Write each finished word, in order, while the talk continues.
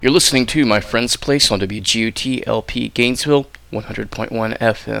You're listening to My Friend's Place on WGUT LP Gainesville, 100.1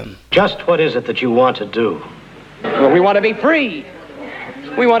 FM. Just what is it that you want to do? Well, we want to be free.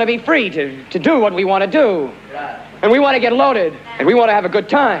 We want to be free to do what we want to do. And we want to get loaded. And we want to have a good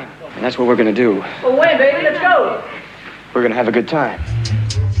time. And that's what we're going to do. Well, wait, baby, let's go. We're going to have a good time.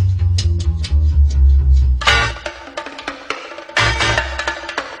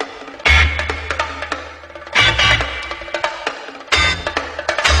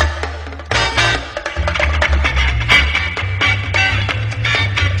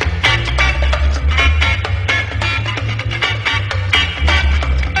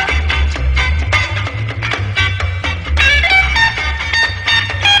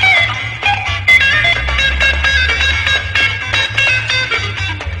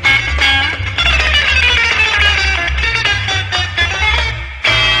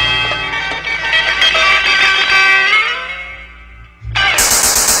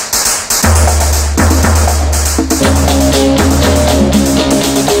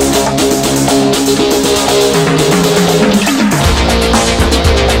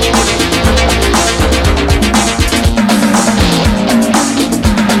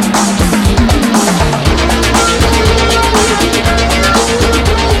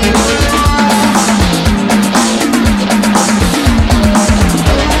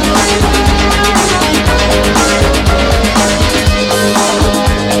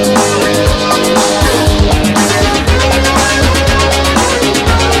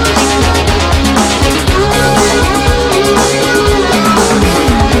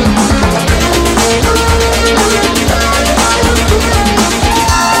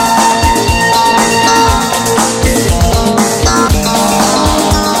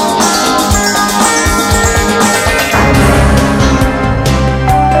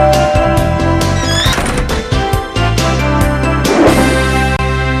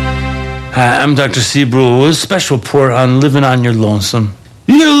 I'm Dr. Seabrule with a special report on living on your lonesome.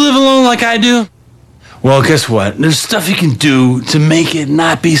 You gonna live alone like I do? Well, guess what? There's stuff you can do to make it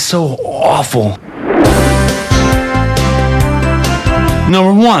not be so awful.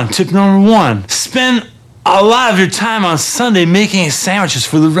 Tip number one, spend a lot of your time on Sunday making sandwiches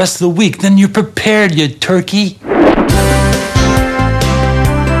for the rest of the week. Then you're prepared, you turkey.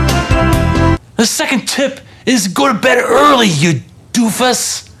 The second tip is go to bed early, you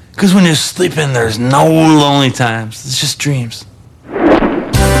doofus. Because when you're sleeping, there's no lonely times. It's just dreams.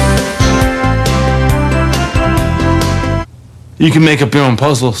 You can make up your own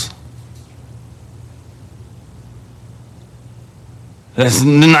puzzles. It's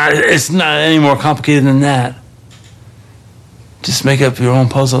not any more complicated than that. Just make up your own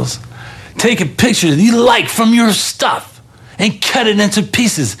puzzles. Take a picture that you like from your stuff and cut it into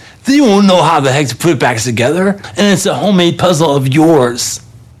pieces. Then you won't know how the heck to put it back together. And it's a homemade puzzle of yours.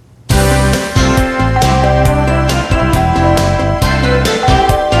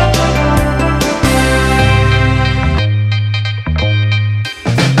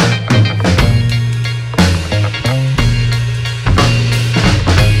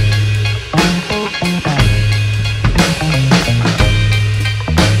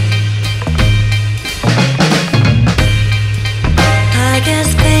 I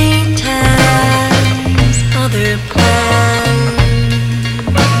guess paint has other plans.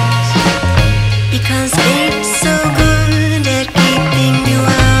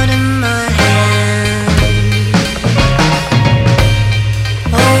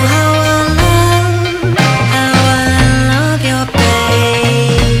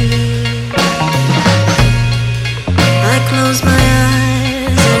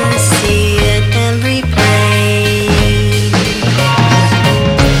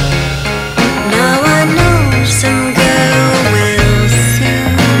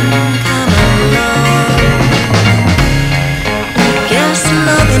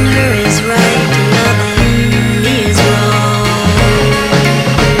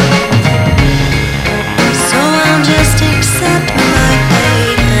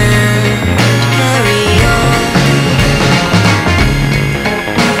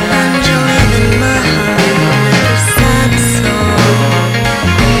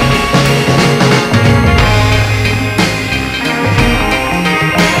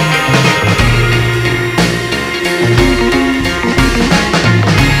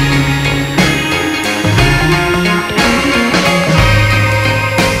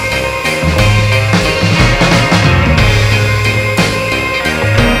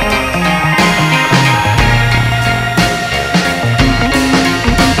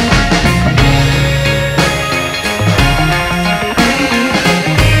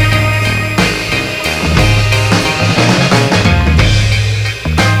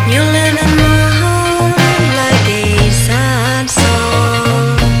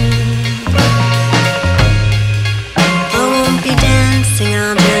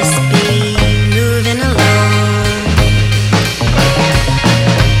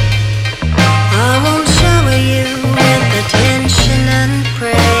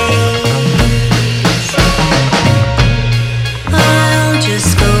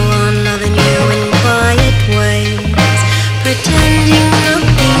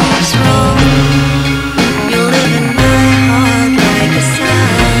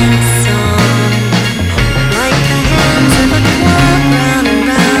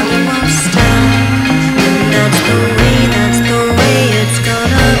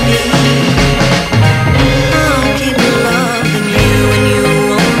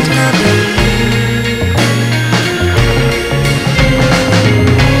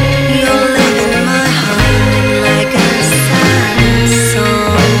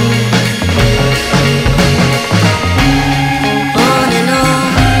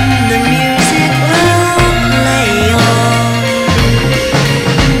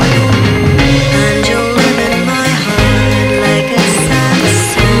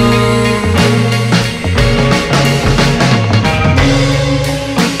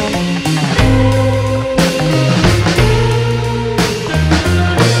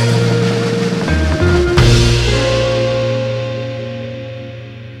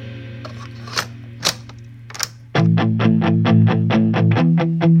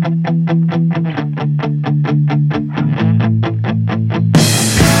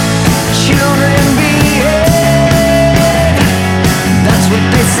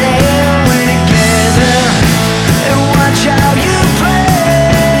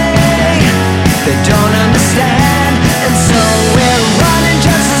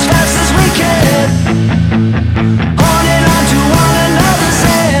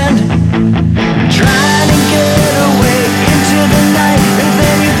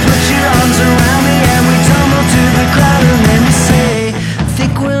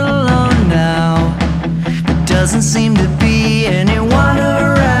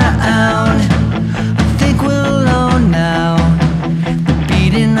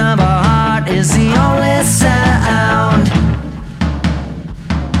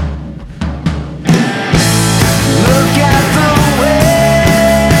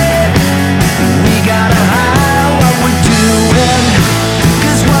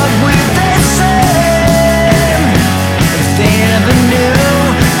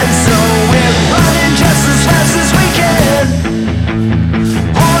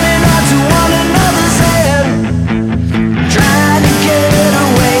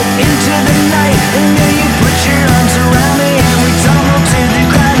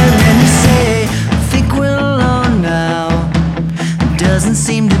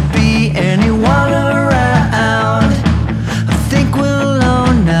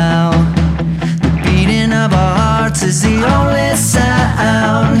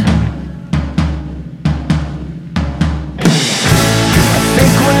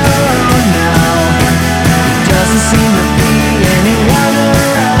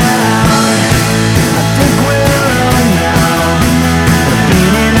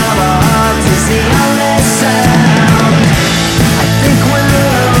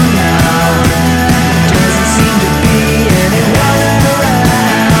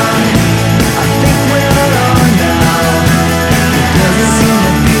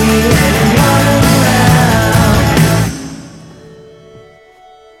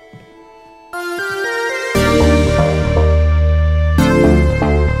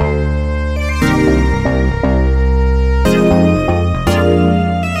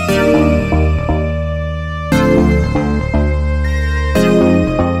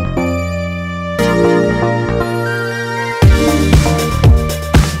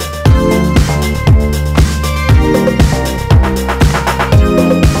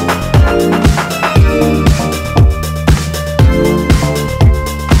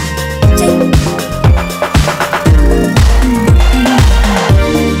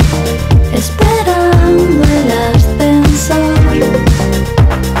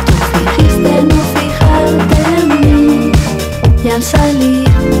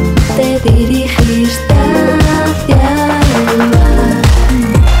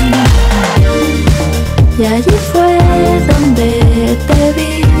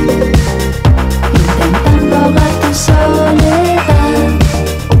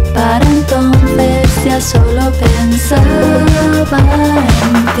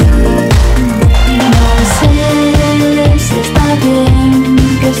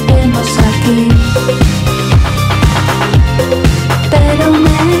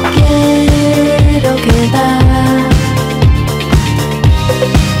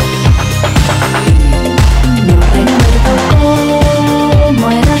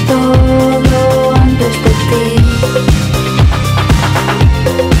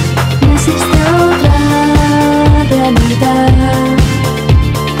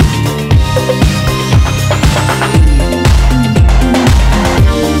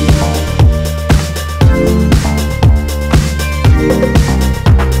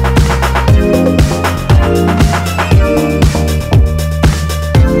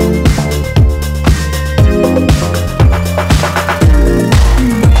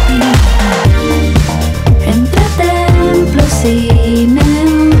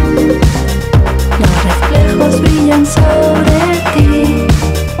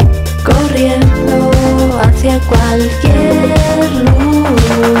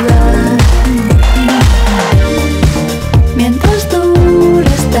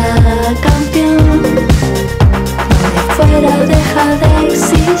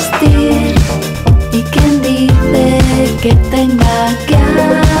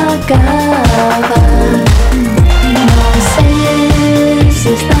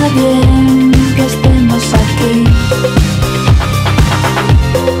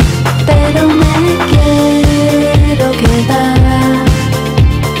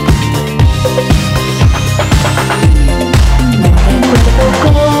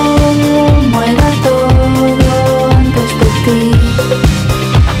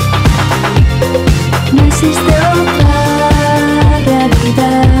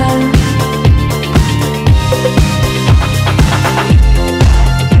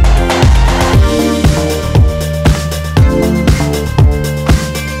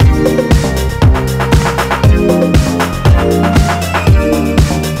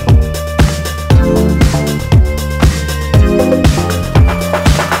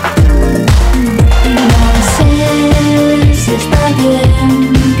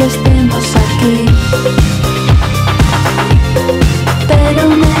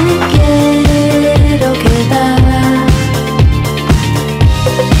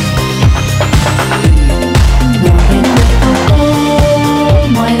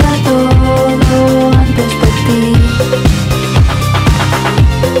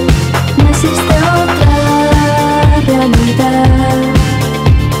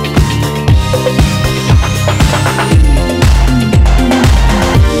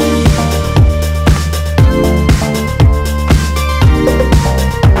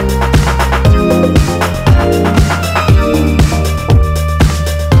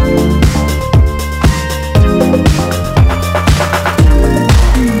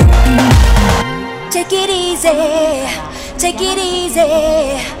 Take it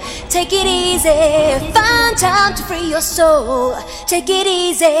easy, take it easy. Find time to free your soul. Take it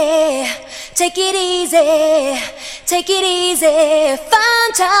easy, take it easy, take it easy.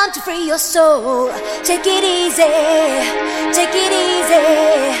 Find time to free your soul. Take it easy, take it easy,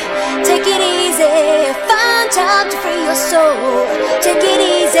 take it easy. Find time to free your soul. Take it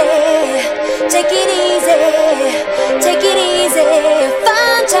easy, take it easy, take it easy.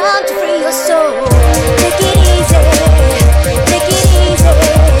 Find time to free your soul. Take it easy, take it easy,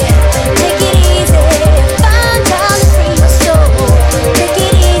 take it easy. Find time to free your soul. Take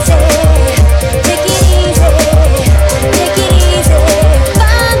it easy, take it easy, take it easy.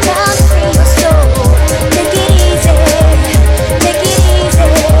 Find time to free your soul. Take it easy, take it easy,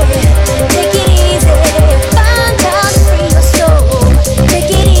 take it easy. Find time to free your soul.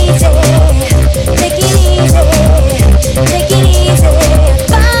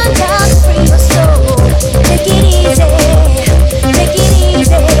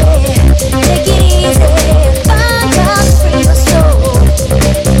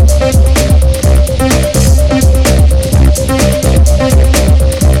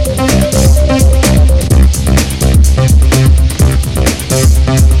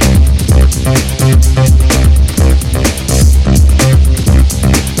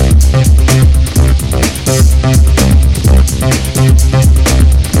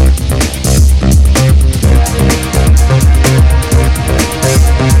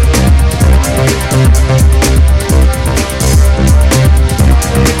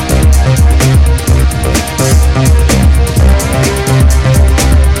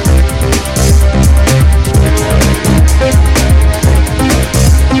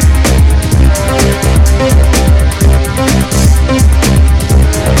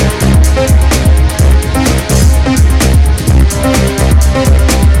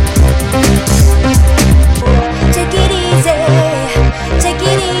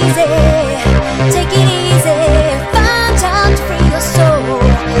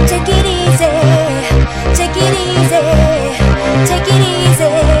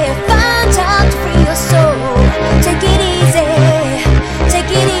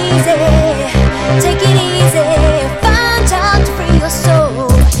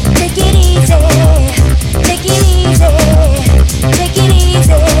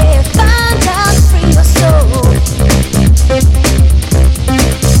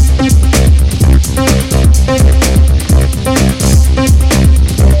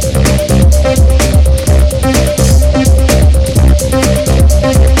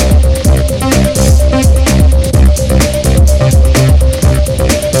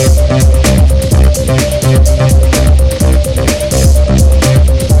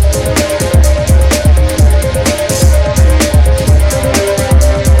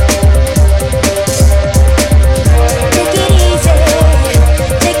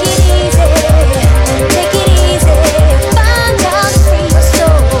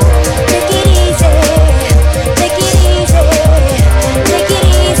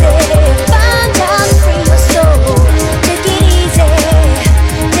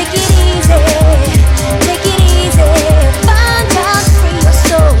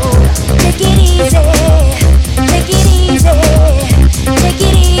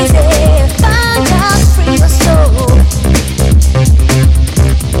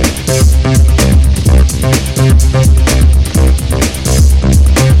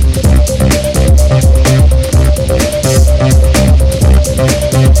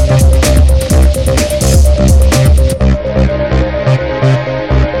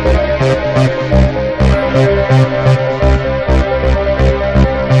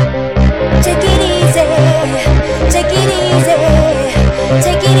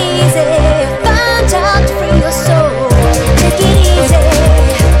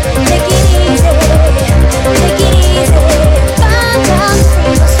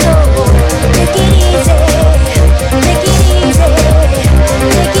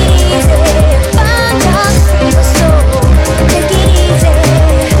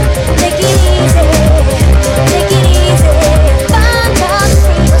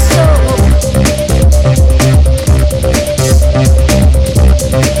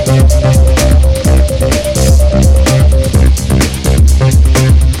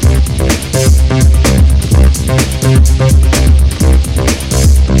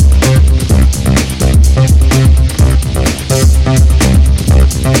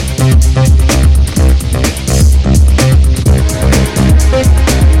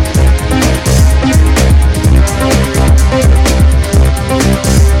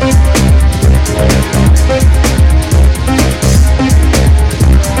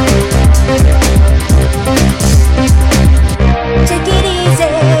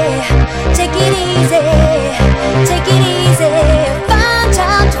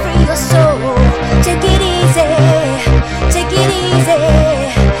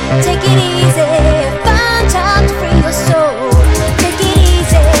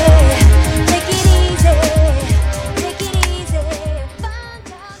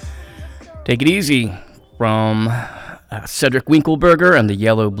 Take It Easy from Cedric Winkelberger and the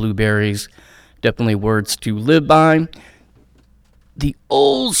Yellow Blueberries. Definitely words to live by. The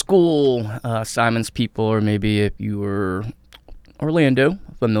old school Simon's people, or maybe if you were Orlando,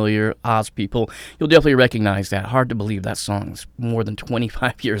 familiar Oz people, you'll definitely recognize that. Hard to believe that song's more than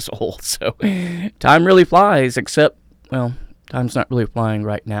 25 years old. So time really flies, except, well, time's not really flying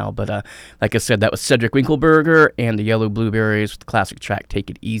right now, but like I said, that was Cedric Winkelberger and the Yellow Blueberries with the classic track Take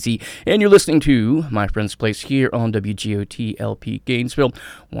It Easy. And you're listening to My Friend's Place here on WGOT LP Gainesville,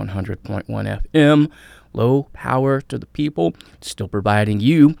 100.1 FM. Low power to the people, still providing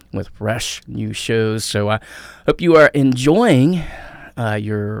you with fresh new shows. So I hope you are enjoying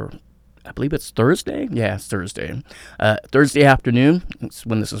your, I believe it's Thursday? Yeah, it's Thursday. Thursday afternoon. It's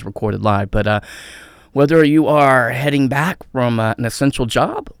when this is recorded live, but whether you are heading back from an essential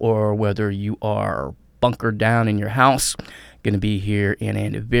job or whether you are bunkered down in your house, going to be here in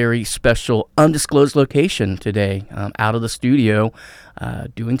a very special undisclosed location today, out of the studio,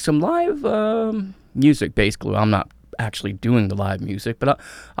 doing some live music, basically. I'm not actually doing the live music, but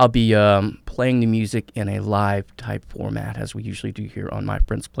I'll be playing the music in a live type format as we usually do here on My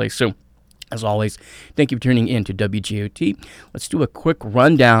Friend's Place. So as always, thank you for tuning in to WGOT. Let's do a quick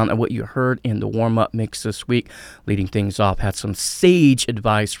rundown of what you heard in the warm-up mix this week. Leading things off, had some sage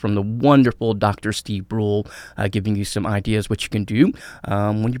advice from the wonderful Dr. Steve Brule, giving you some ideas what you can do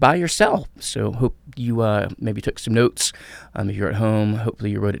when you're by yourself. So hope you maybe took some notes. If you're at home,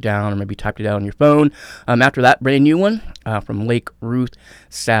 hopefully you wrote it down or maybe typed it out on your phone. After that, brand new one from Lake Ruth,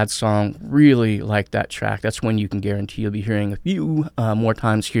 Sad Song. Really like that track. That's one you can guarantee you'll be hearing a few more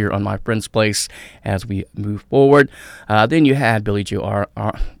times here on My Friend's Place as we move forward. Then you had Billie Joe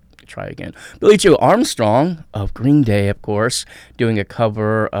Armstrong of Green Day, of course, doing a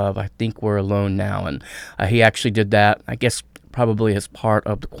cover of I Think We're Alone Now, and he actually did that, I guess, probably as part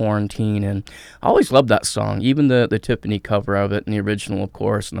of the quarantine, and I always loved that song, even the Tiffany cover of it and the original, of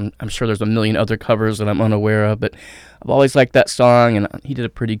course, and I'm sure there's a million other covers that I'm unaware of, but I've always liked that song, and he did a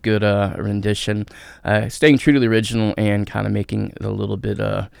pretty good rendition, staying true to the original and kind of making it a little bit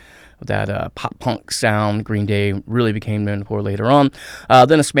that pop-punk sound Green Day really became known for later on.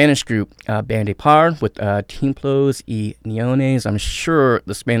 Then a Spanish group, Band de Par, with Templos y Neones. I'm sure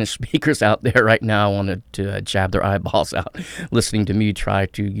the Spanish speakers out there right now wanted to jab their eyeballs out listening to me try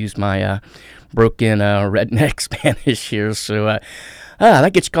to use my broken redneck Spanish here. So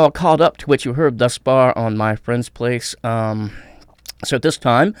that gets you all caught up to what you heard thus far on My Friend's Place. So at this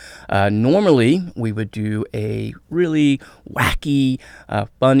time, normally we would do a really wacky,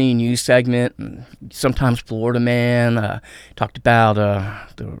 funny news segment. And sometimes Florida Man talked about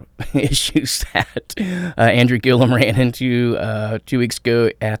the issues that Andrew Gillum ran into 2 weeks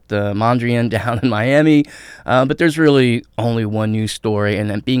ago at the Mondrian down in Miami. But there's really only one news story, and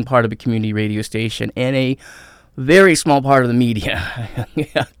then being part of a community radio station and a very small part of the media.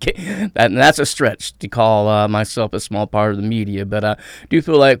 That's a stretch to call myself a small part of the media, but I do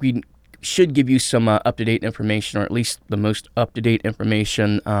feel like we should give you some up-to-date information, or at least the most up-to-date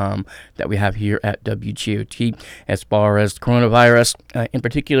information that we have here at WGOT as far as the coronavirus in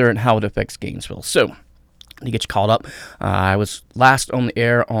particular and how it affects Gainesville. So, to get you caught up, I was last on the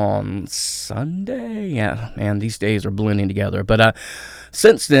air on Sunday. Yeah, man, these days are blending together. But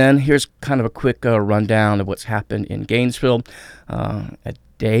since then, here's kind of a quick rundown of what's happened in Gainesville. A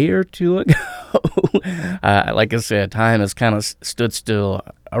day or two ago, like I said, time has kind of stood still.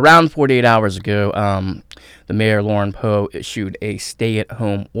 Around 48 hours ago, the mayor, Lauren Poe, issued a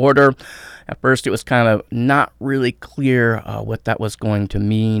stay-at-home order. At first, it was kind of not really clear what that was going to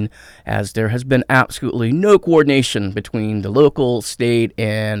mean, as there has been absolutely no coordination between the local, state,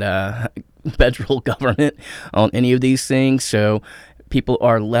 and federal government on any of these things. So people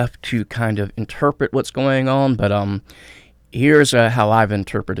are left to kind of interpret what's going on, but here's how I've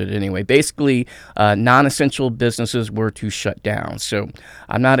interpreted it anyway. Basically, non-essential businesses were to shut down. So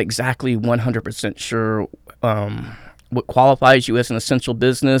I'm not exactly 100% sure what qualifies you as an essential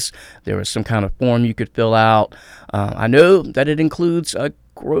business. There was some kind of form you could fill out. I know that it includes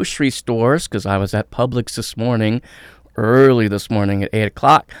grocery stores, because I was at Publix early this morning at 8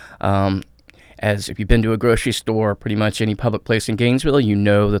 o'clock. As if you've been to a grocery store, pretty much any public place in Gainesville, you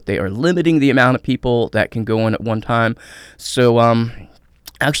know that they are limiting the amount of people that can go in at one time. So,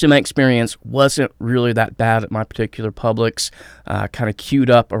 actually, my experience wasn't really that bad at my particular Publix. Kind of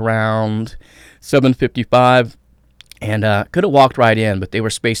queued up around 7:55. and could have walked right in, but they were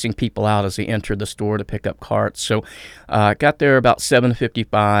spacing people out as they entered the store to pick up carts. So got there about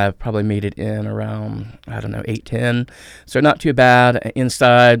 7:55, probably made it in around, 8:10. So not too bad.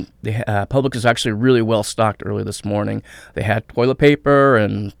 Inside, the Publix is actually really well stocked early this morning. They had toilet paper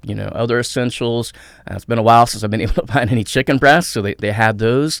and, other essentials. It's been a while since I've been able to find any chicken breasts, so they had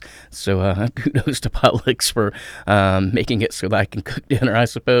those. So kudos to Publix for making it so that I can cook dinner, I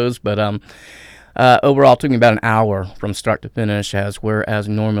suppose. But overall, it took me about an hour from start to finish, whereas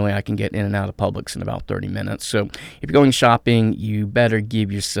normally I can get in and out of Publix in about 30 minutes. So if you're going shopping, you better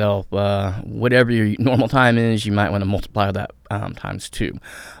give yourself whatever your normal time is. You might want to multiply that times 2.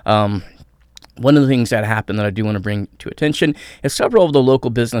 One of the things that happened that I do want to bring to attention is several of the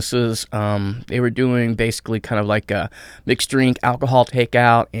local businesses, they were doing basically kind of like a mixed drink alcohol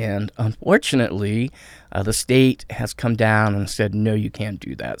takeout, and unfortunately, the state has come down and said, no, you can't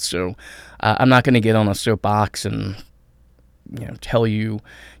do that. So I'm not going to get on a soapbox and tell you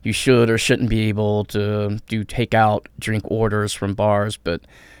should or shouldn't be able to do takeout drink orders from bars, but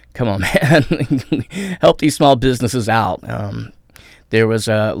come on, man, help these small businesses out. There was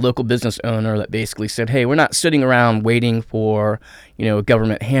a local business owner that basically said, hey, we're not sitting around waiting for, a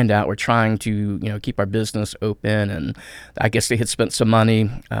government handout. We're trying to, keep our business open. And I guess they had spent some money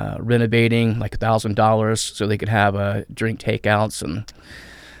renovating, like $1,000, so they could have drink takeouts. And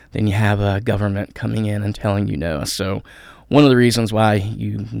then you have a government coming in and telling you no. So one of the reasons why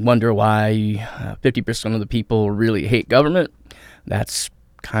you wonder why 50% of the people really hate government, that's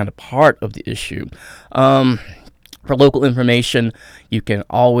kind of part of the issue. For local information, you can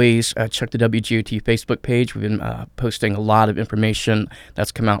always check the WGOT Facebook page. We've been posting a lot of information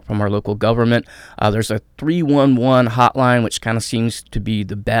that's come out from our local government. There's a 311 hotline, which kind of seems to be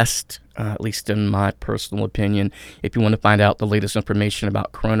the best, at least in my personal opinion, if you want to find out the latest information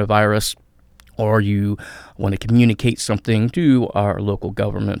about coronavirus or you want to communicate something to our local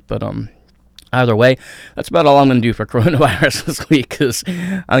government. But either way, that's about all I'm going to do for coronavirus this week, because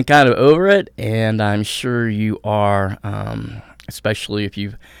I'm kind of over it, and I'm sure you are, especially if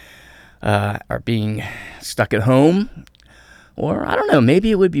you are being stuck at home. Or, I don't know,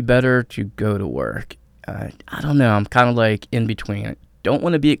 maybe it would be better to go to work. I don't know, I'm kind of like in between. I don't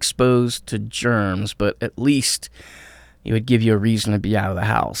want to be exposed to germs, but at least it would give you a reason to be out of the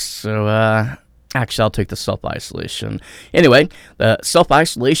house. So, actually, I'll take the self-isolation. Anyway, the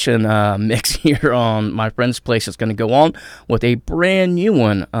self-isolation mix here on My Friend's Place is going to go on with a brand new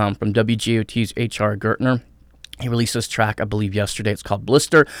one from WGOT's H.R. Gertner. He released this track, I believe, yesterday. It's called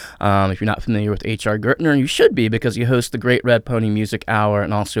Blister. If you're not familiar with H.R. Gertner, you should be, because he hosts the Great Red Pony Music Hour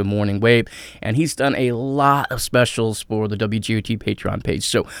and also Morning Wave. And he's done a lot of specials for the WGOT Patreon page.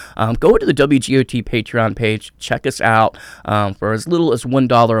 So go to the WGOT Patreon page. Check us out. For as little as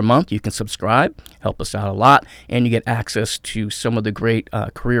 $1 a month, you can subscribe. Help us out a lot. And you get access to some of the great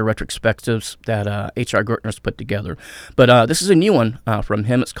career retrospectives that H.R. Gertner's put together. But this is a new one from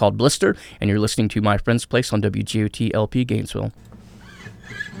him. It's called Blister. And you're listening to My Friend's Place on WGOT LP Gainesville.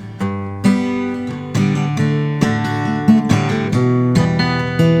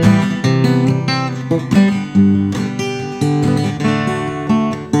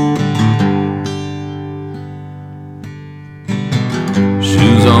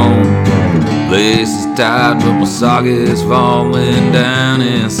 Shoes on, lace is tight, but my sock is falling down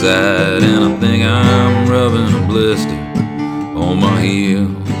inside, and I think I'm rubbing a blister on my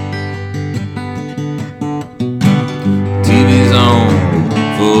heel. TV's on,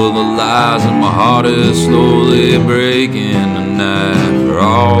 full of lies, and my heart is slowly breaking tonight. For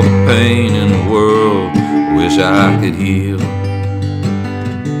all the pain in the world, wish I could heal.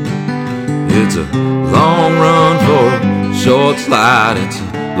 It's a long run for a short slide. It's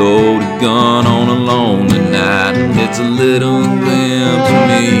a loaded gun on a lonely night, and it's a little glimpse of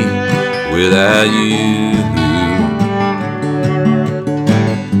me without you.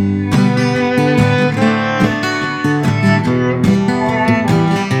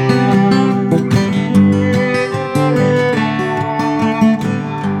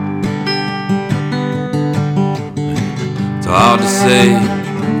 Hard to say,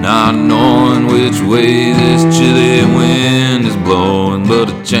 not knowing which way this chilly wind is blowing, but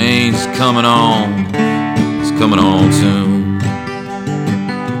a change is coming on, it's coming on soon.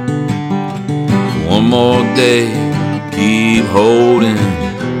 One more day, keep holding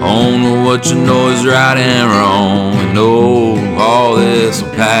on to what you know is right and wrong, and know all this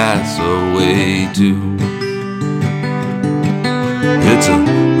will pass away too. It's a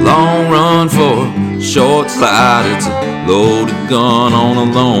long run for a short slide. It's a loaded gun on a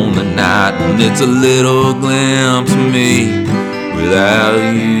lonely night, and it's a little glimpse of me without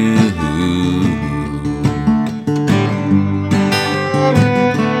you.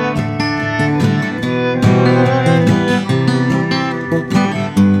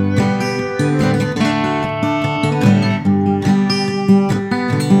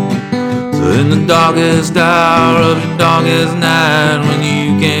 in the darkest hour of your darkest night, when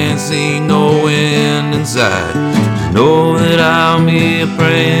you can't see no end in sight, just know that I'll be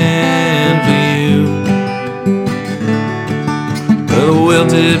praying for you. A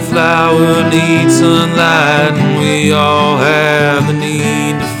wilted flower needs sunlight, and we all have the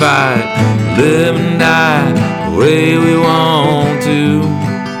need to fight, live and die the way we want to.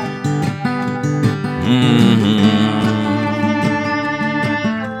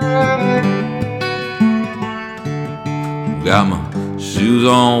 Got my shoes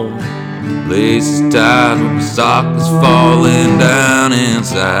on, laces tied, with my stockings falling down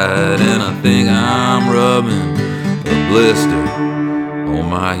inside, and I think I'm rubbing a blister on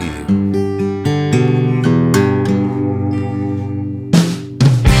my heel.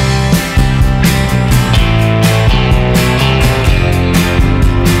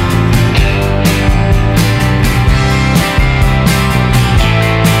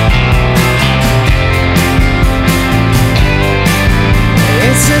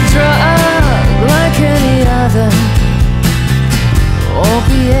 It's a drug like any other,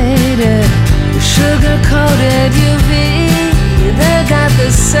 opiated, sugar-coated UV. They got the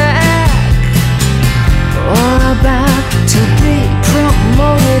sack, or about to be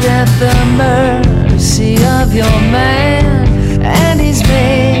promoted at the mercy of your man, and he's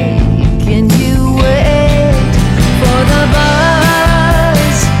making you wait for the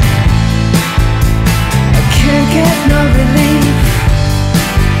buzz. I can't get no relief.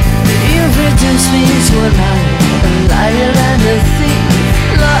 You reduce me to a liar and a thief.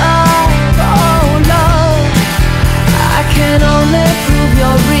 Love, oh love, I can only prove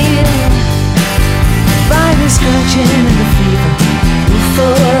you're real by the scratching and the fever.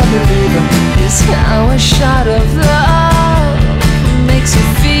 For a believer is how a shot of love makes you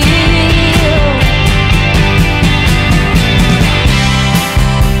feel.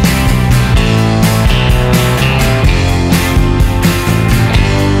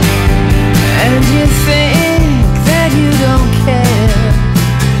 And you think that you don't care,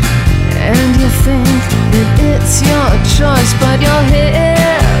 and you think that it's your choice, but you're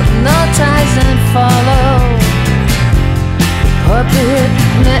hypnotized and follow puppet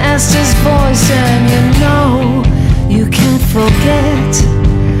master's voice, and you know you can't forget.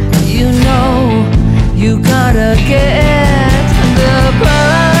 You know you gotta get the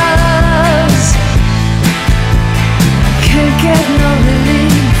buzz. Can't get no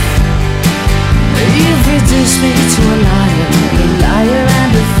relief. You've reduced me to a liar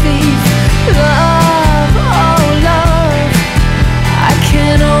and a thief. Love, oh love, I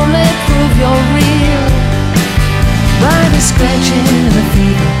can only prove you're real by the scratching and the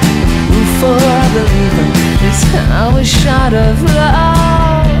fever. For a believer is how a shot of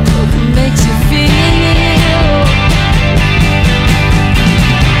love makes you feel.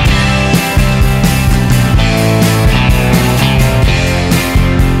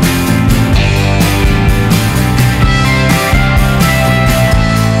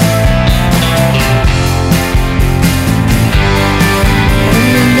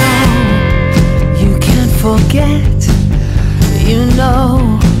 Forget, you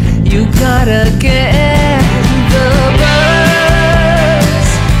know, you gotta get the buzz.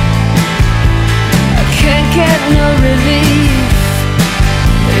 I can't get no relief.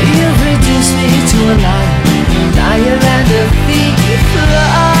 You've reduced me to a liar and a thief.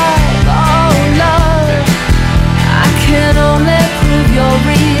 Love, oh love, I can only prove you're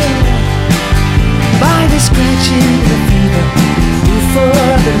real by the scratching, the fever. For a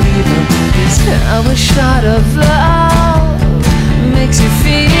believer is how a shot of love makes you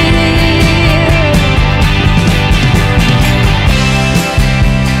feel.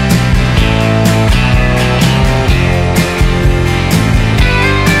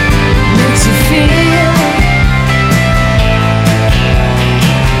 Makes you feel.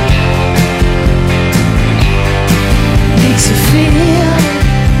 Makes you feel.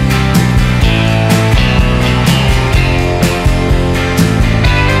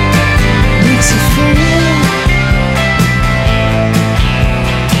 Makes you feel.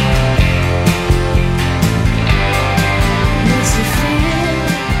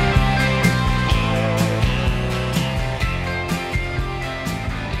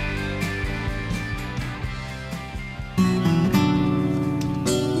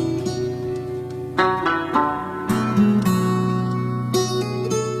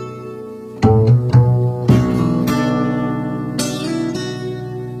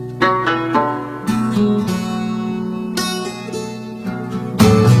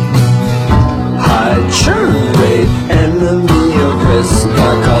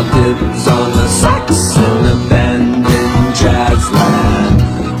 dibs on the sax in abandoned jazz land.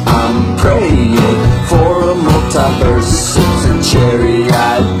 I'm praying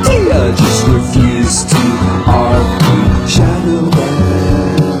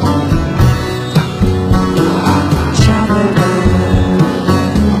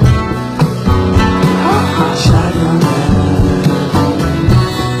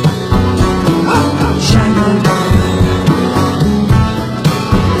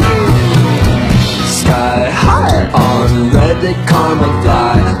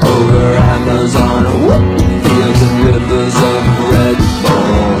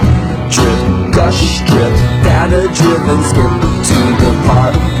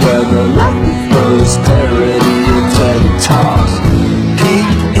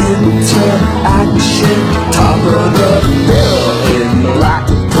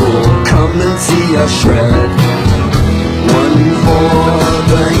come and see us shred. One for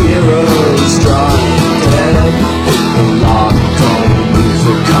the heroes drawing dead. Hit the lock, don't lose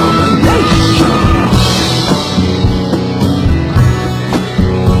the combination.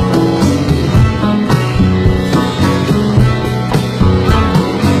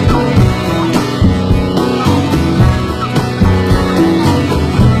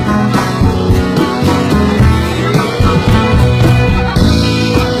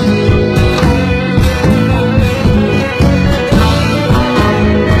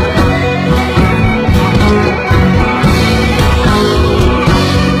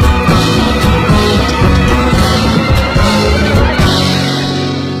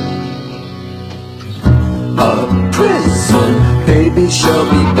 Baby shall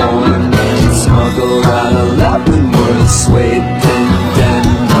be born and smuggled out of Leavenworth, Swade,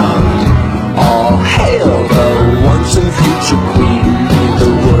 Denham. All hail the once and future queen. May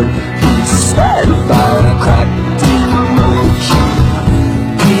the word be spread by a cracked emoji.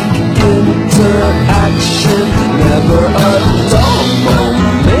 Peak interaction, never a dull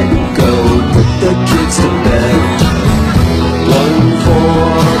moment. Go put the kids to bed. One for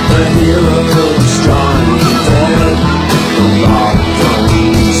the heroes drawn dead.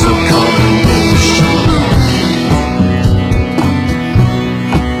 Lockdowns of combination.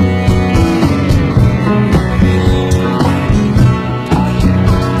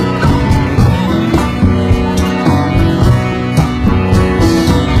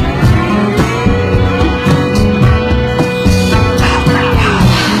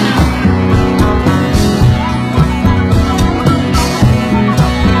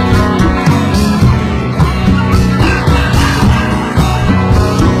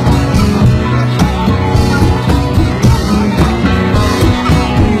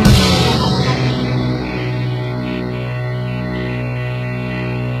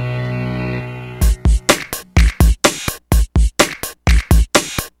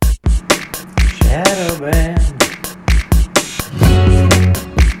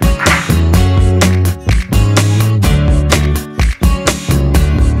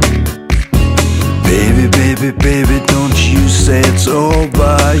 Baby, don't you say it's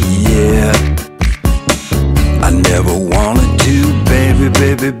over, yeah. I never wanted to,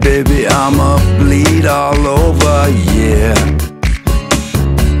 baby, I'ma bleed all over, yeah.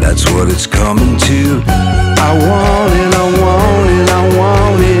 That's what it's coming to. I want it, I want it, I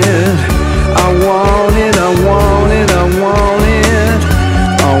want it. I want it, I want it, I want it.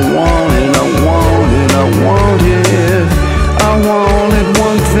 I want it, I want it, I want it. I wanted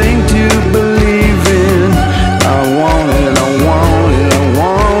one thing to believe in. I wanted, I wanted, I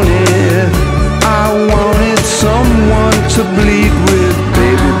wanted. I wanted someone to bleed with.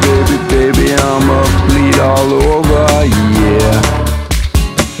 Baby, I'ma bleed all over, yeah.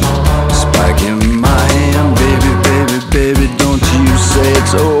 Spike in my hand, baby, don't you say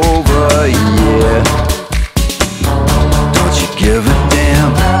it's over, yeah. Don't you give a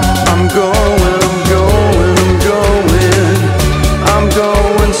damn. I'm going, I'm going, I'm going. I'm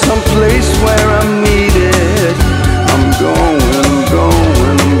going someplace where I'm needed. I'm going, I'm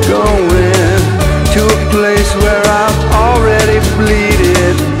going, I'm going to a place where I've already bleeded.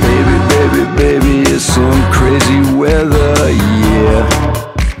 Baby, it's some crazy weather, yeah.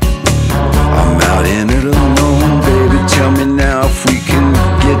 I'm out in it alone, baby, tell me now if we can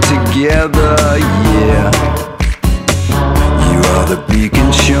get together, yeah. You are the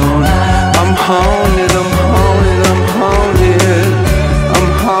beacon shown. I'm haunted, I'm haunted, I'm haunted. I'm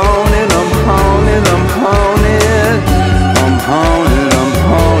haunted, I'm haunted, I'm haunted. I'm haunted, I'm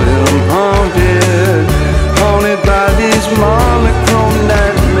haunted, I'm haunted. Haunted by these monochrome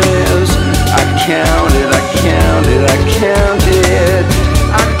nightmares. I counted, I counted, I counted.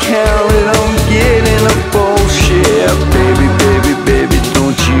 I counted on getting a bullshit. Baby,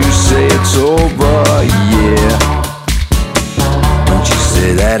 don't you say it's over, yeah. Don't you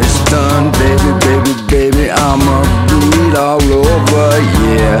say that it's done, baby, I'ma bleed all over,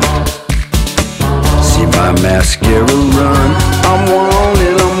 yeah. See my mascara run. I'm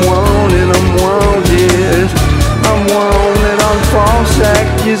wanted, I'm wanted, I'm wanted. I'm wanted on false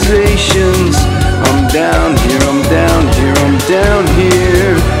accusations. I'm down here, I'm down here, I'm down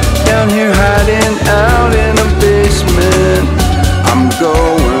here. Down here hiding out in a basement. I'm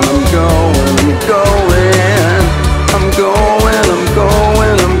going, I'm going, I'm going. I'm going, I'm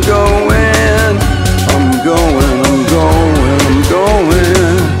going, I'm going. I'm going, I'm going, I'm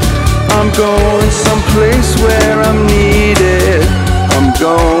going. I'm going someplace where I'm needed. I'm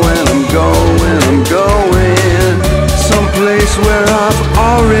going, I'm going, I'm going. Someplace where I've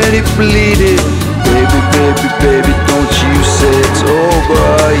already bleeded. Baby, don't you say it's over,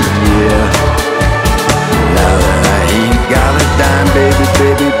 yeah.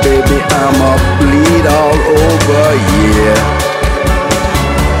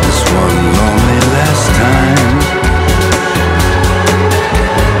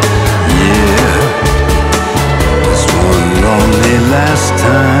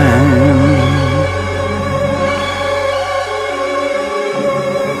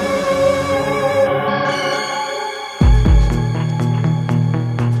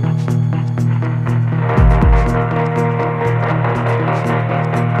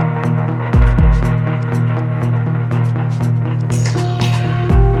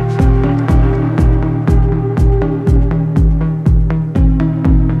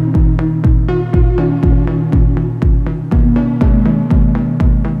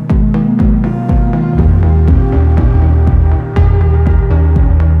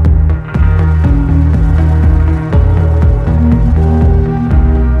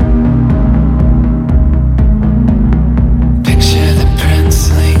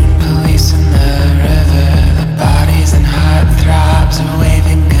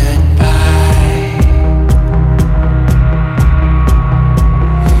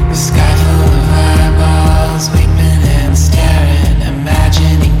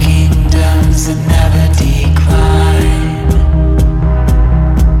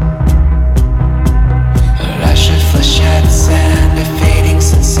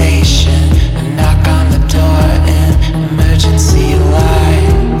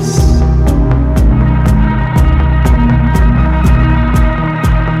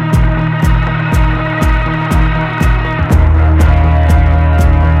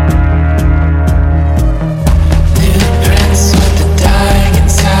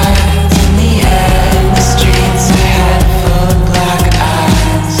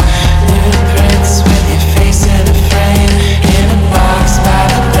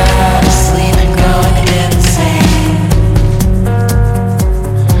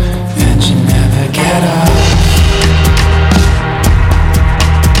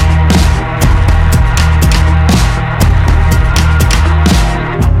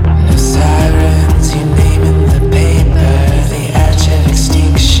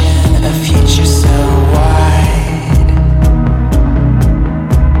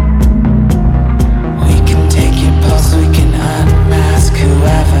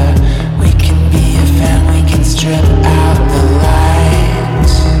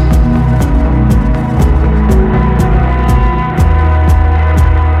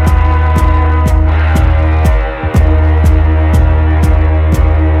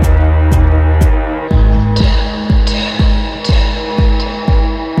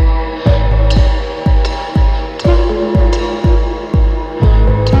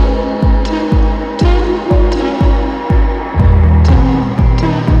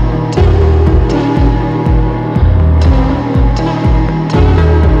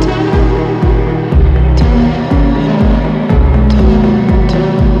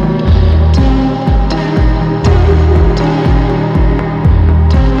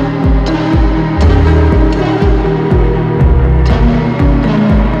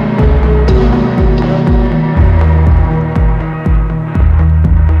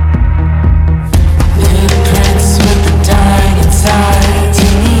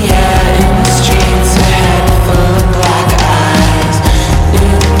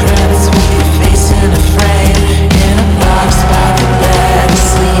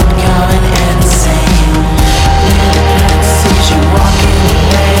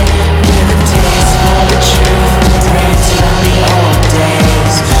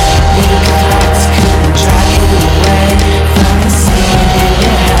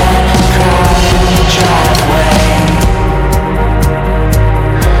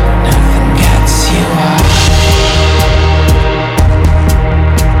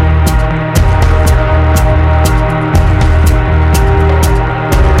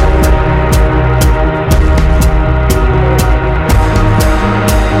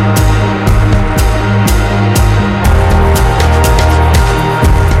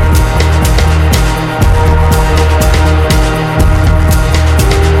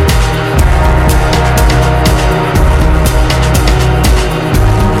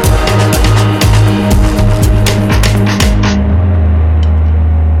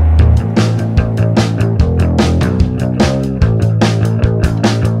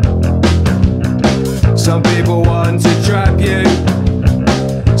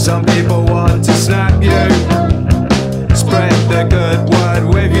 Some people want to snap you, spread the good word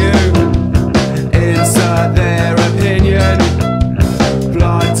with you, insert their opinion,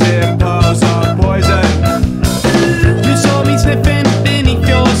 planting pearls of poison. You saw me sniffing beneath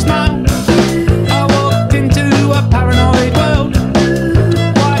your smile. I walked into a paranoid world,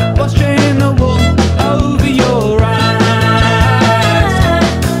 whitewashing the wall over your eyes.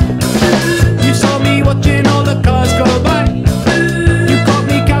 You saw me watching all the cars go by. You caught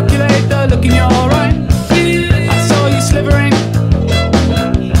me calculate the look in your eye. I saw you slithering.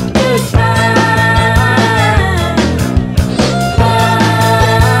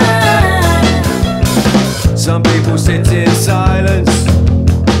 Some people sit in silence.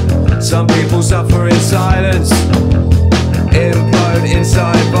 Some people suffer in silence. Implode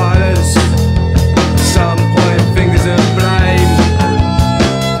inside violence. Some point fingers of blame.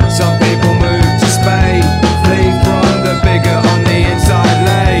 Some people move to Spain, flee from the bigger on the inside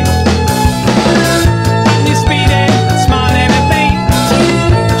lane. And you're speeding, smiling at me,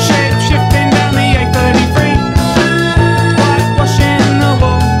 shape shifting down the A33, whitewashing the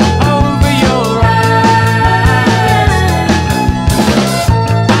wall over your eyes.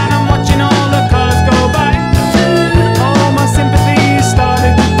 And I'm watching all the cars go by. All my sympathies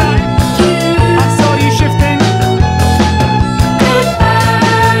started to die. I saw you shifting.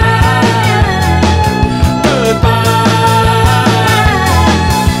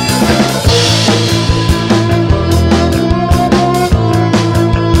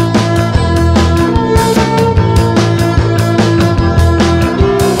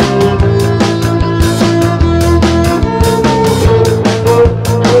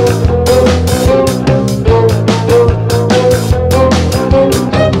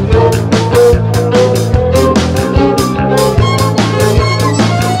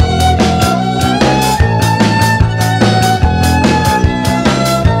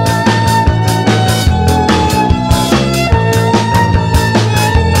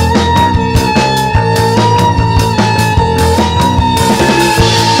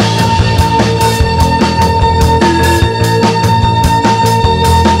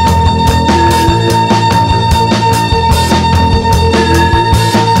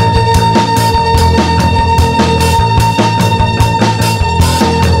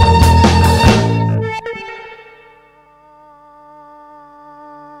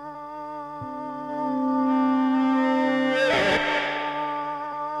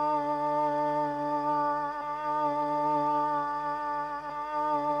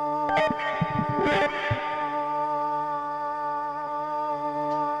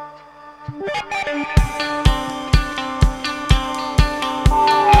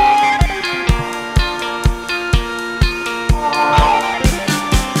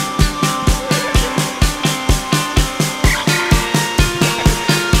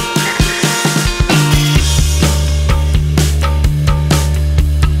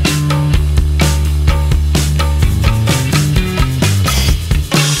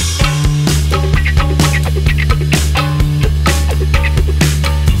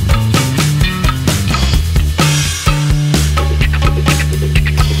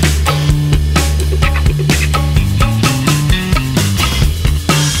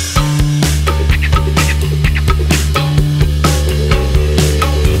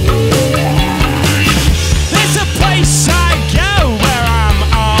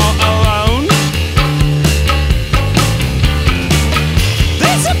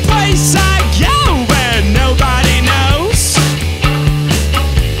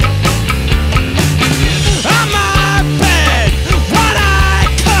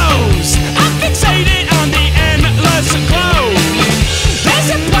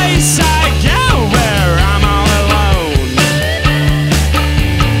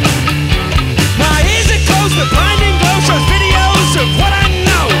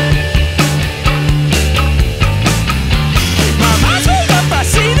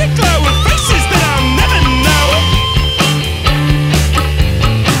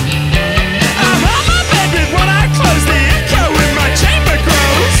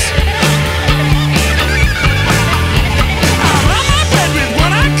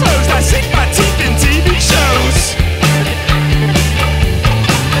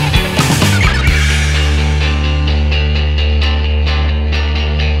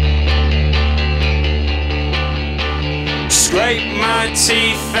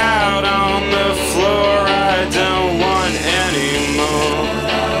 teeth out on the floor, I don't want any more.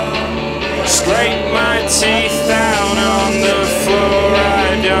 Scrape my teeth out on the floor,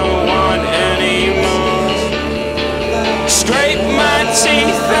 I don't want any more. Scrape my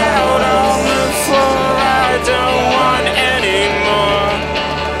teeth out on the floor, I don't want any more.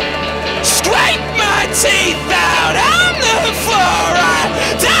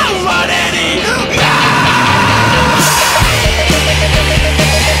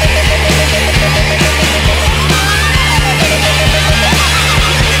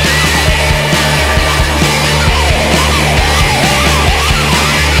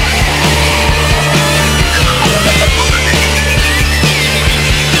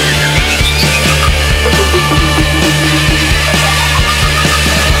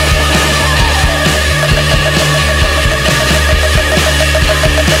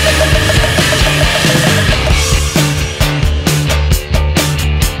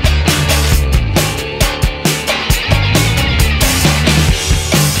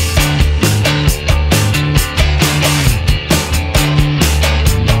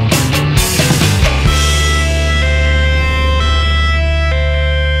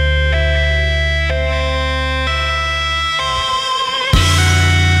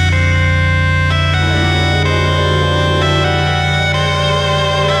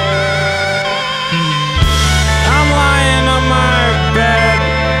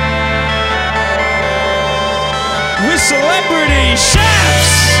 celebrity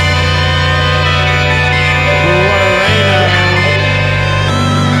chefs. But what do they know?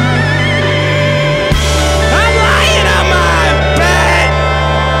 I'm lying on my bed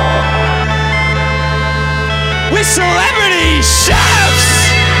with celebrity chefs.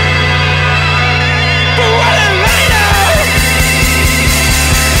 But what do they know?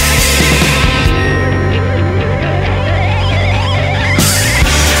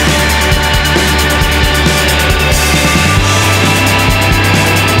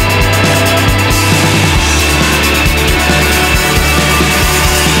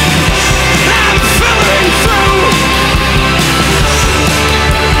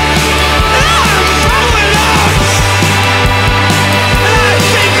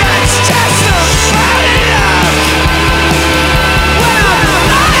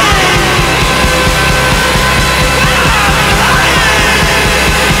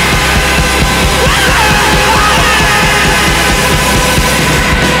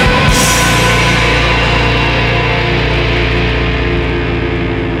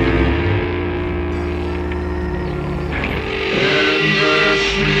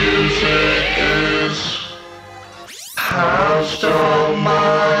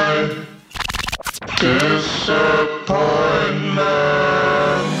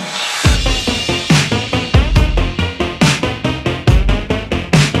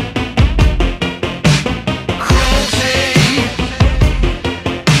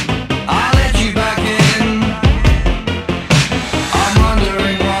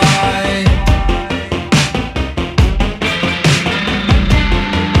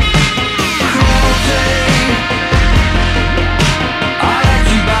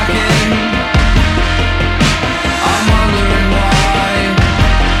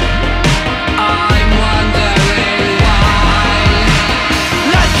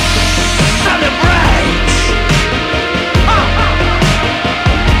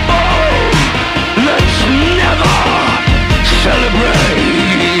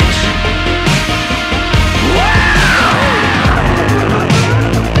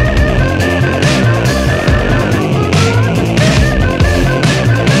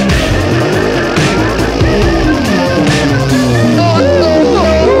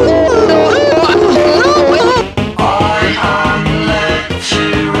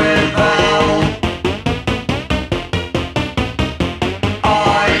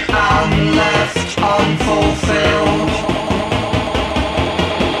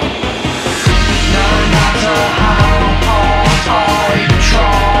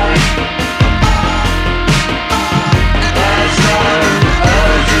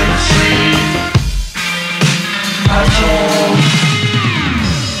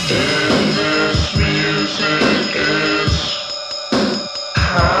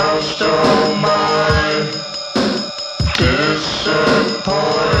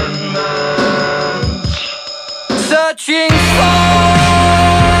 Searching for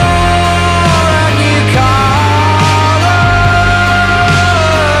a new color,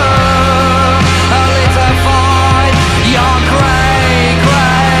 a little find your grey,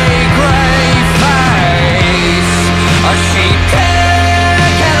 grey, grey face, a sheep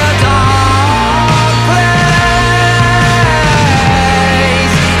kick in a dark place,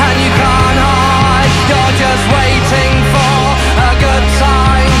 and you can't hide, you're just waiting for a good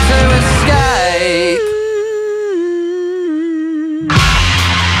time to escape.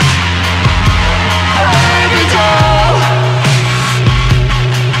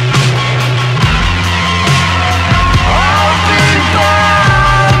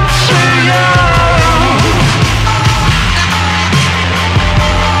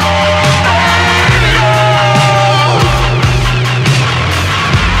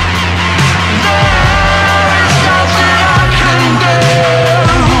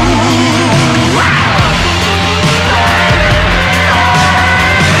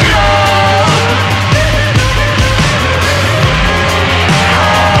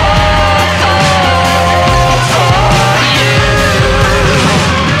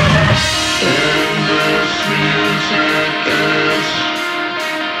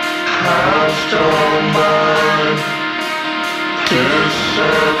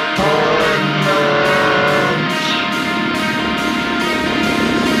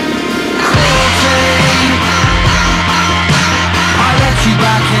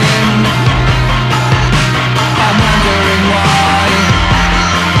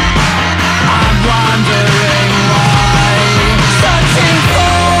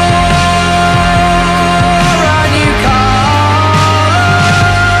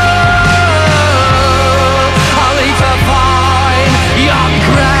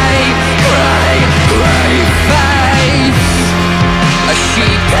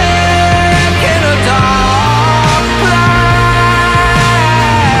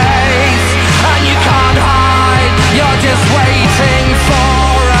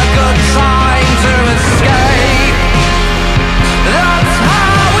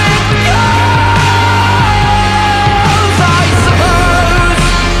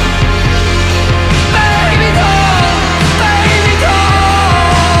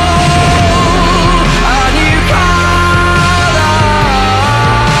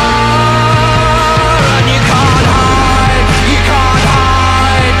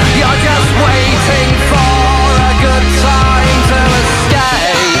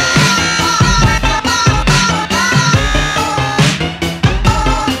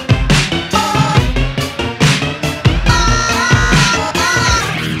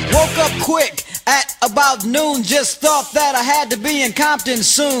 about noon. Just thought that I had to be in Compton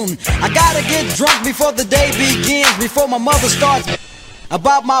soon. I gotta get drunk before the day begins, before my mother starts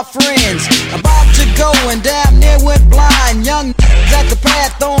about my friends. About to go and damn near went blind. Young at the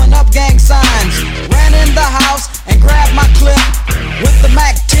pad throwing up gang signs. Ran in the house and grabbed my clip with the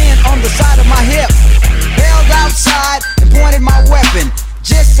Mac 10 on the side of my hip. Bailed outside and pointed my weapon.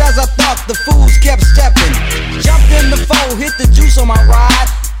 Just as I thought, the fools kept stepping. Jumped in the foe, hit the juice on my ride.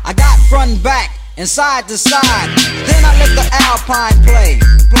 I got front and back and side to side. Then I let the Alpine play.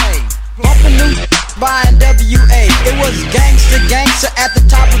 Bumping new by NWA. It was gangster at the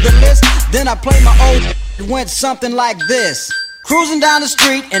top of the list. Then I played my old, it went something like this. Cruising down the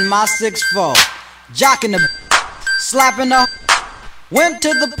street in my 6'4", jocking the, slapping the. Went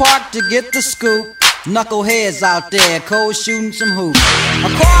to the park to get the scoop. Knuckleheads out there, cold shooting some hoops. A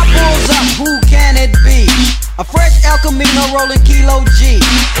car pulls up, who can it be? A fresh El Camino rolling Kilo G.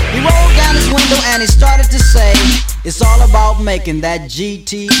 He rolled down his window and he started to say, it's all about making that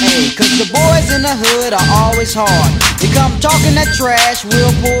GTA. Cause the boys in the hood are always hard. You come talking that trash,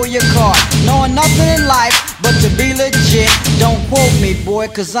 we'll pull your car. Knowing nothing in life but to be legit. Don't quote me, boy,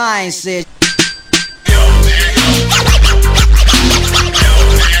 cause I ain't said.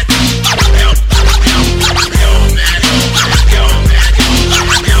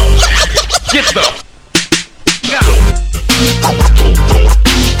 Get the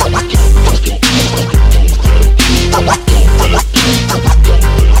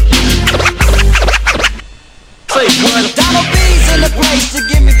Say what? Donald B's in the place to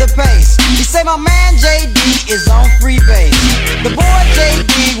give me the pace. He say my man JD is on free base. The boy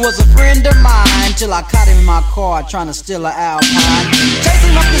JD was a friend of mine till I caught him in my car trying to steal an Alpine. Chased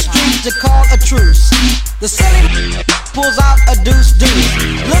him up the street to call a truce. The silly pulls out a deuce.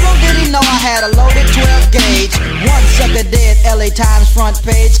 Little did he know I had a loaded 12 gauge. One sucker dead, LA Times front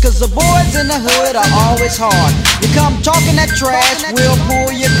page. Cause the boys in the hood are always hard. You come talking that trash, we'll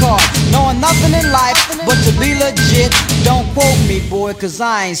pull your car. Knowing nothing in life but to be legit. Don't quote me, boy, cause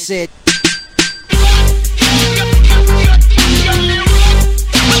I ain't said.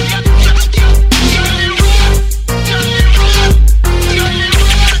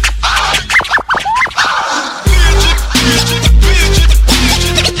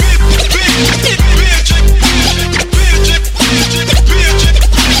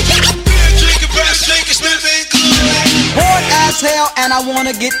 Hell, and I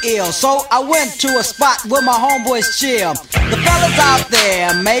wanna get ill, so I went to a spot where my homeboys chill. The fellas out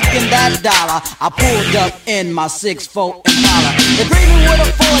there making that dollar. I pulled up in my 6'4" Impala. They greet me with a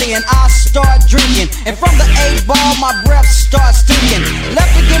 40 and I start drinking. And from the 8-ball my breath starts stinking.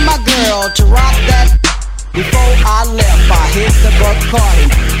 Left to get my girl to rock that. Before I left, I hit the Bacardi.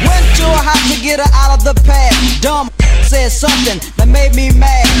 Went to her house to get her out of the pad. Dumb said something that made me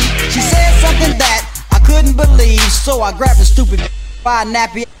mad. She said something that I couldn't believe, so I grabbed the stupid by a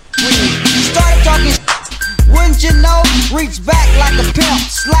nappy weed. Started talking wouldn't you know? Reached back like a pimp,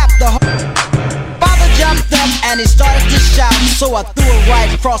 slapped the father jumped up and he started to shout, so I threw it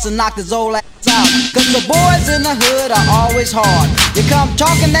right across and knocked his old ass out. Cause the boys in the hood are always hard. You come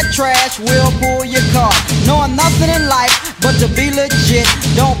talking that trash, we'll pull your car. Knowing nothing in life but to be legit.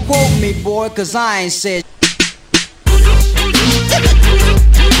 Don't quote me, boy, cause I ain't said.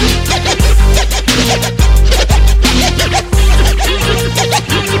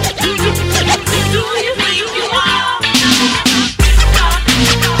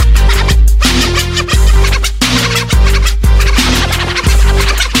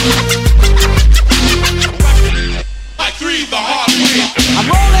 I'm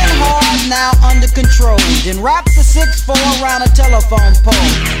rolling hard now under control. Then wrap the 6'4" around a telephone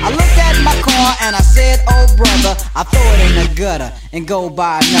pole. I looked at my car and I said, oh brother, I throw it in the gutter and go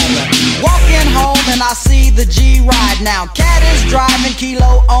buy another. Walking home and I see the G ride. Now Cat is driving,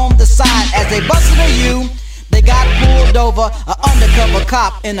 Kilo on the side. As they busted a U, they got pulled over. An undercover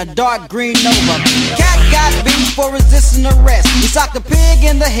cop in a dark green Nova. Cat got beat for resisting arrest. He socked a pig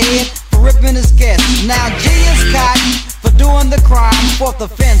in the head for ripping his guest. Now G is caught for doing the crime. Fourth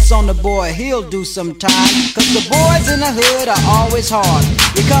offense on the boy, he'll do some time. Cause the boys in the hood are always hard.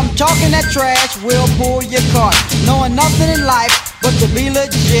 You come talking that trash, we'll pull your car. Knowing nothing in life but to be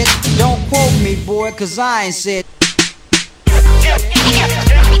legit. Don't quote me, boy, cause I ain't said.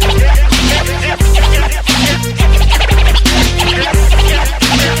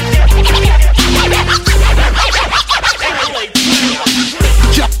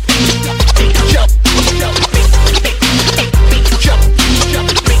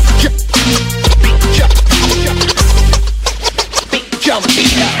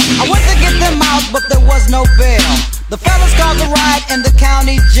 I went to get them out, but there was no bail. The fellas caused a riot in the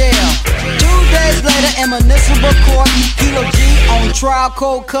county jail. 2 days later in municipal court, Kilo G on trial,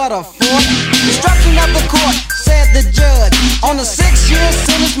 cold cut a foot. Destruction of the court, said the judge. On a 6-year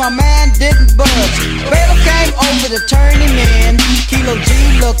sentence, my man didn't budge. Bailiff came over to turn him in. Kilo G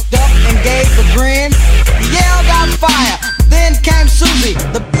looked up and gave a grin. He yelled out fire, then came Susie.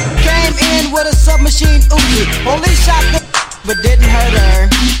 The came in with a submachine Uzi. Police shot the but didn't hurt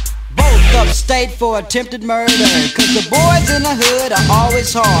her. Both upstate for attempted murder. Cause the boys in the hood are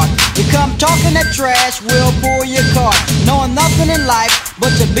always hard. You come talking that trash, we'll pull your card. Knowing nothing in life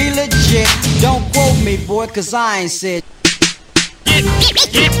but to be legit. Don't quote me, boy, cause I ain't said.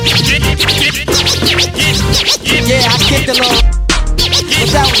 Yeah, I kicked a little, but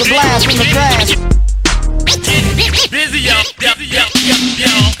that was a blast from the past. Busy, yo.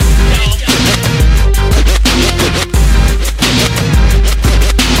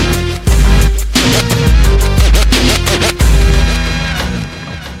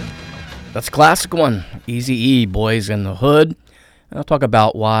 That's a classic one, Eazy-E, Boys in the Hood. And I'll talk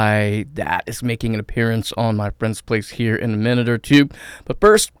about why that is making an appearance on my friend's place here in a minute or two. But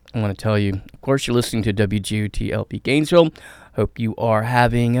first, I want to tell you, of course, you're listening to WGOT-LP Gainesville. Hope you are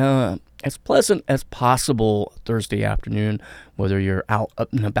having as pleasant as possible Thursday afternoon, whether you're out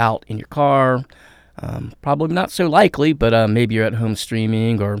up and about in your car. Probably not so likely, but maybe you're at home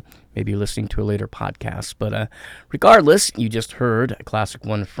streaming or maybe you're listening to a later podcast. But regardless, you just heard a classic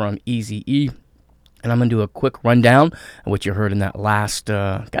one from Eazy-E. And I'm going to do a quick rundown of what you heard in that last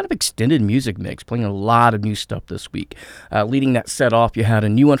kind of extended music mix, playing a lot of new stuff this week. Leading that set off, you had a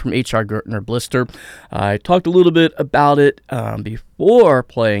new one from H.R. Gertner, Blister. I talked a little bit about it before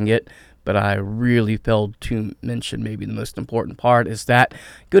playing it, but I really failed to mention maybe the most important part is that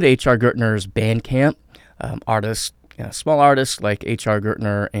go to H.R. Gertner's Bandcamp. Artists, small artists like H.R.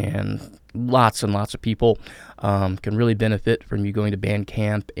 Gertner and lots of people can really benefit from you going to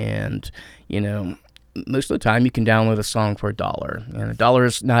Bandcamp. And, most of the time you can download a song for $1. And $1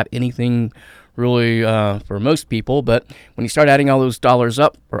 is not anything really for most people, but when you start adding all those dollars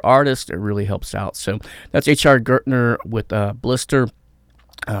up for artists, it really helps out. So that's H.R. Gertner with Blister.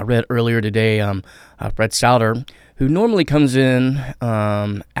 Read earlier today Fred Souter, who normally comes in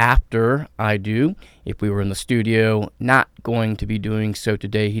after I do. If we were in the studio, not going to be doing so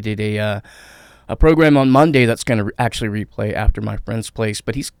today. He did a program on Monday that's going to actually replay after my friend's place,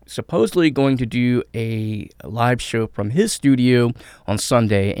 but he's supposedly going to do a live show from his studio on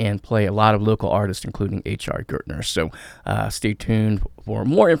Sunday and play a lot of local artists, including H.R. Gertner. So stay tuned for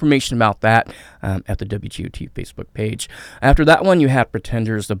more information about that at the WGOT Facebook page. After that one, you have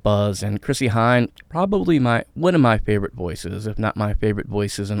Pretenders, The Buzz, and Chrissie Hynde, probably one of my favorite voices, if not my favorite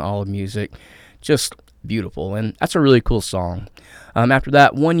voices in all of music. Just beautiful, and that's a really cool song. After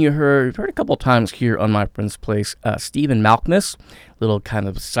that, one you've heard a couple times here on my friend's place, Stephen Malkmus, little kind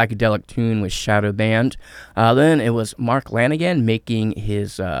of psychedelic tune with Shadow Band. Then it was Mark Lanigan making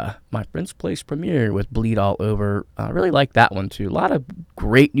his My Friend's Place premiere with Bleed All Over. I really like that one too. A lot of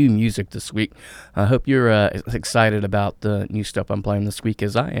great new music this week. I hope you're as excited about the new stuff I'm playing this week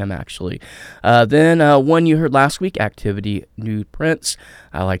as I am actually. Then one you heard last week, Activity, Nude Prince.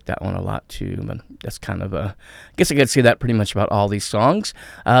 I like that one a lot too, but that's kind of I guess I could say that pretty much about all these songs.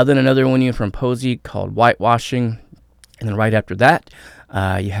 Then another one you from Posey called Whitewashing. And then right after that,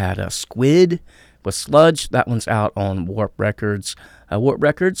 you had a Squid with Sludge. That one's out on Warp Records. Warp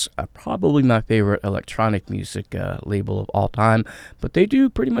Records, probably my favorite electronic music label of all time, but they do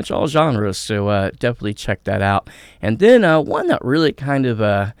pretty much all genres, so definitely check that out. And then one that really kind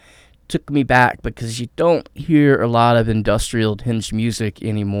of took me back because you don't hear a lot of industrial tinged music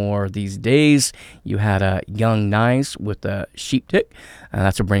anymore these days. You had Young Nice with Sheep Tick.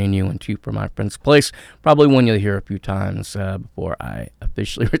 That's a brand new one too for my friend's place. Probably one you'll hear a few times before I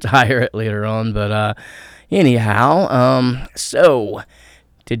officially retire it later on. But anyhow, so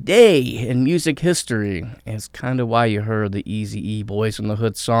today in music history is kind of why you heard the Eazy-E Boys in the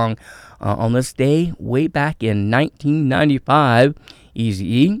Hood song. On this day, way back in 1995,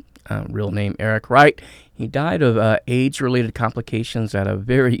 Eazy-E, real name Eric Wright, he died of AIDS-related complications at a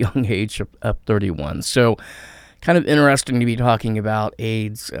very young age of 31. So kind of interesting to be talking about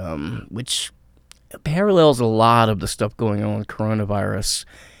AIDS, which parallels a lot of the stuff going on with coronavirus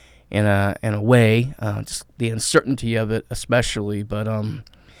in a way, just the uncertainty of it especially, but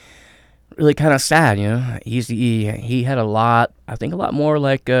really kind of sad, Eazy-E, he had a lot more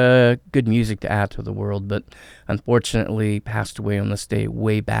like good music to add to the world, but unfortunately passed away on this day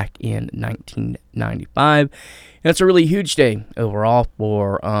way back in 1995. And it's a really huge day overall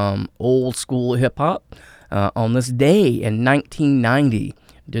for old school hip hop. On this day in 1990,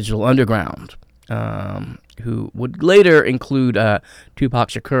 Digital Underground who would later include Tupac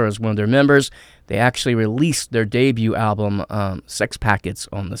Shakur as one of their members. They actually released their debut album, Sex Packets,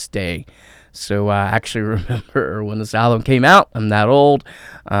 on this day. So I actually remember when this album came out. I'm that old.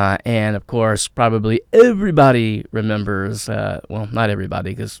 And, of course, probably everybody remembers, well, not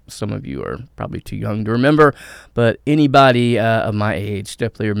everybody, because some of you are probably too young to remember, but anybody of my age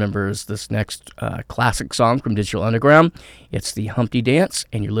definitely remembers this next classic song from Digital Underground. It's the Humpty Dance,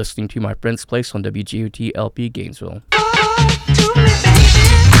 and you're listening to My Friend's Place on WGOT LP Gainesville.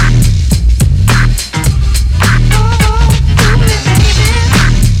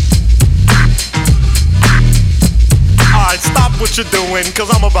 Alright, stop what you're doing, cause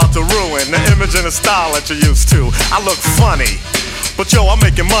I'm about to ruin the image and the style that you're used to. I look funny, but yo, I'm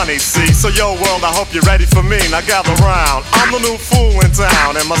making money, see? So yo, world, I hope you're ready for me. Now gather round, I'm the new fool in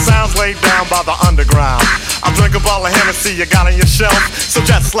town, and my sound's laid down by the underground. I drink a bottle of Hennessy you got on your shelf, so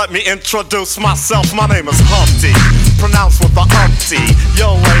just let me introduce myself. My name is Humpty, pronounced with the umpty.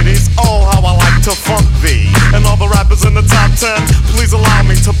 Yo, ladies, oh, how I like to funk thee. And all the rappers in the top 10, please allow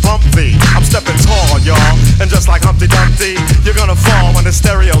me to bump thee. I'm stepping tall, y'all, and just like Humpty Dumpty, you're gonna fall when the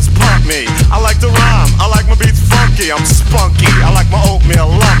stereos pump me. I like to rhyme, I like my beats funky, I'm spunky, I like my oatmeal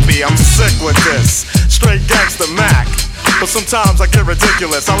lumpy, I'm sick with this, straight gangsta Mac. But sometimes I get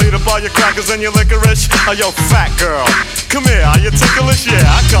ridiculous. I'll eat up all your crackers and your licorice. Oh, yo, fat girl, come here, are you ticklish? Yeah,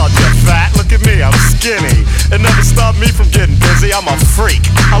 I called you fat. Look at me, I'm skinny. It never stopped me from getting busy. I'm a freak.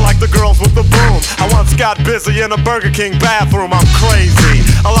 I like the girls with the boom. I once got busy in a Burger King bathroom. I'm crazy.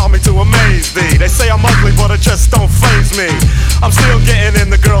 Allow me to amaze thee. They say I'm ugly, but it just don't faze me. I'm still getting in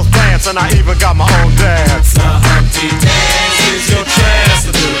the girls' pants, and I even got my own dance. The Humpty Dance is your chance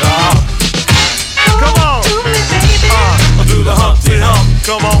to do the hump. Come on. Do the Humpty Hump.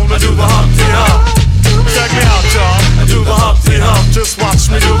 Come on, I do the Humpty Hump. Check me out, y'all. I do the Humpty Hump. Just watch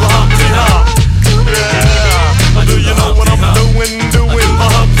me do the Humpty Hump. Yeah. Do you know what I'm doing? Doing the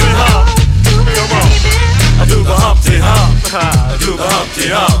Humpty Hump. Come on. I do the Humpty Hump. I do the Humpty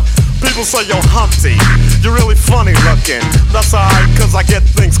Hump. People say, yo, Humpty, you're really funny looking. That's alright, cause I get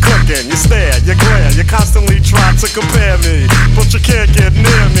things cooking. You stare, you glare, you constantly try to compare me, but you can't get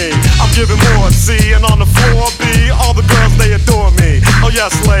near me. I'm giving more C, and on the floor B, all the girls, they adore me. Oh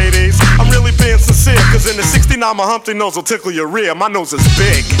yes, ladies, I'm really being sincere, cause in the 69, my Humpty nose will tickle your rear. My nose is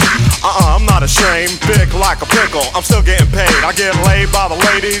big. I'm not ashamed, big like a pickle. I'm still getting paid, I get laid by the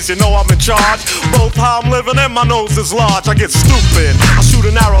ladies. You know I'm in charge, both how I'm living and my nose is large. I get stupid, I shoot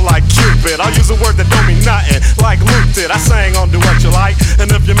an arrow like Cupid. I use a word that don't mean nothing, like Luke did. I sang on Do What You Like,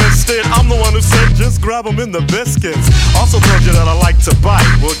 and if you missed it, I'm the one who said just grab them in the biscuits. Also told you that I like to bite.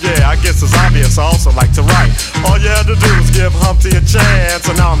 Well yeah, I guess it's obvious I also like to write. All you had to do was give Humpty a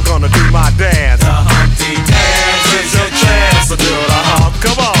chance, and now I'm gonna do my dance. The Humpty Dance is your chance to do the hump.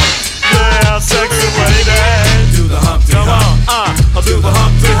 Come on, yeah, sexy lady. Do the Humpty Come Hump. on, I'll do the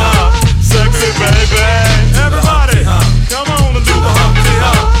Humpty Hump. Sexy baby, everybody, come on and do the Humpty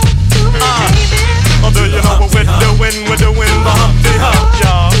Hump. Oh, do you know what we're doing? We're doing the Humpty Hump,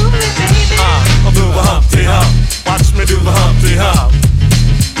 y'all. I'll do the Humpty Hump. Watch me do the Humpty Hump.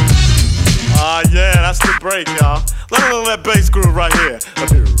 Yeah, that's the break, y'all. Let that bass groove right here.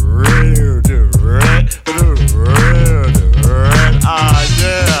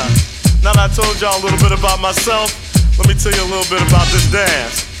 Yeah. Now that I told y'all a little bit about myself, let me tell you a little bit about this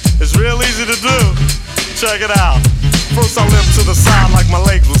dance. It's real easy to do. Check it out. First I limped to the side like my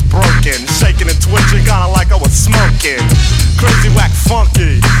legs was broken, shaking and twitching, kinda like I was smoking. Crazy, whack,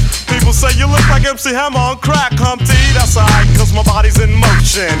 funky. People say you look like MC Hammer on crack, Humpty. That's alright, cause my body's in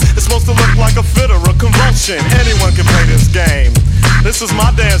motion. It's supposed to look like a fit or a convulsion. Anyone can play this game. This is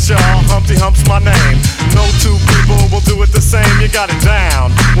my dance, y'all. Humpty Hump's my name. No two people will do it the same. You got it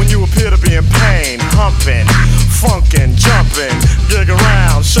down when you appear to be in pain. Humping, funkin', jumping, gig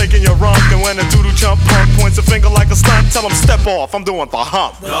around, shaking your rump. And when a doodle chump punk points a finger like a stunt, tell him step off, I'm doing the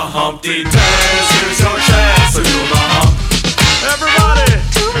hump. The Humpty Dance is your chance to do the hump. Everybody,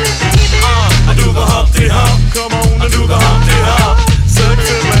 I do the Humpty Hump. come on and do the Humpty Hump.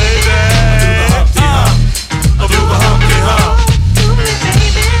 Sexy lady, I do the Humpty Hump.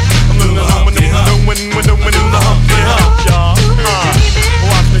 I'm doing the Humpty Hump. We're doing the Humpty Hump, y'all.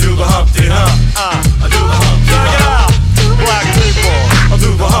 Watch me do the Humpty Hump. I do the Humpty Check it Hump. out, black people. I do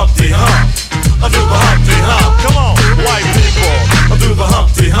the Humpty Hump. I do the Humpty Hump. Come on, white people. I do the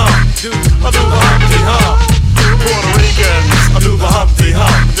Humpty Hump. I do the Humpty Hump. Puerto Ricans. I do the Humpty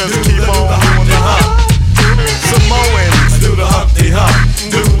Hump.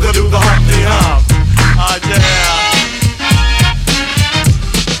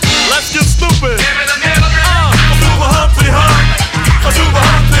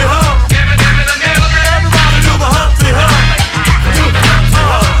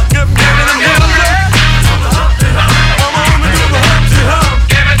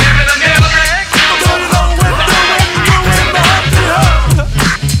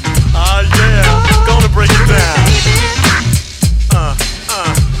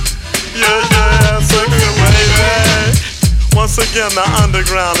 and the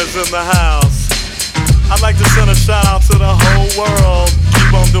underground is in the house. I'd like to send a shout out to the whole world.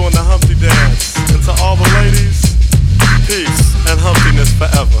 Keep on doing the Humpty Dance. And to all the ladies, peace and humpiness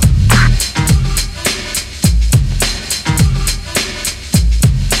forever.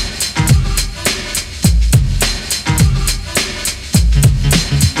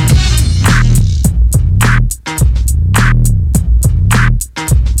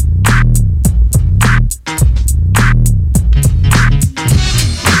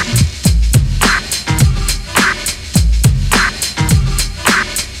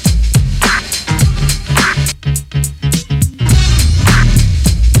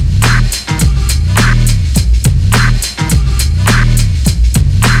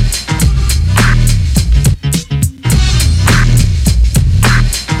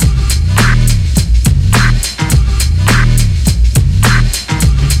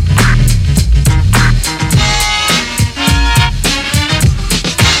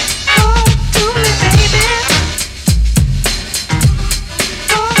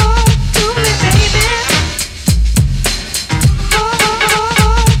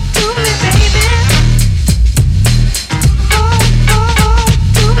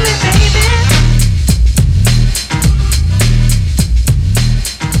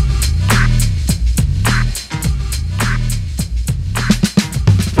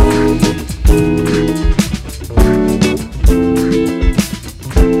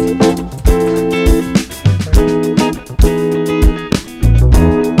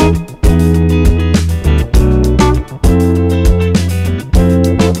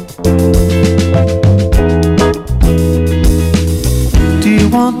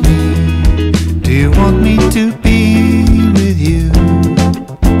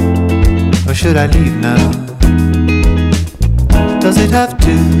 Should I leave now? Does it have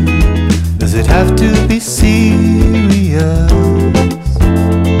to? Does it have to be serious?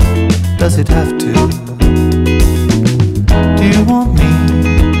 Does it have to? Do you want me?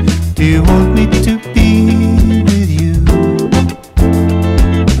 Do you want me to be with you?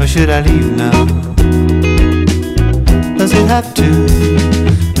 Or should I leave now? Does it have to?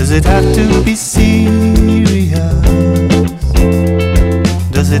 Does it have to be serious?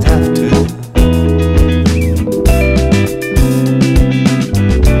 Does it have to?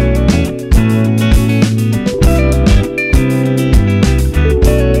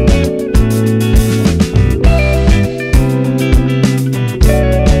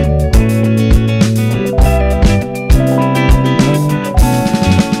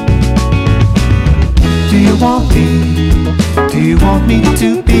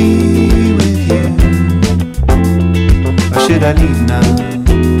 To be with you, or should I leave now?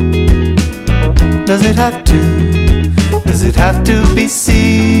 Does it have to? Does it have to be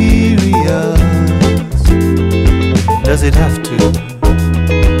serious? Does it have to?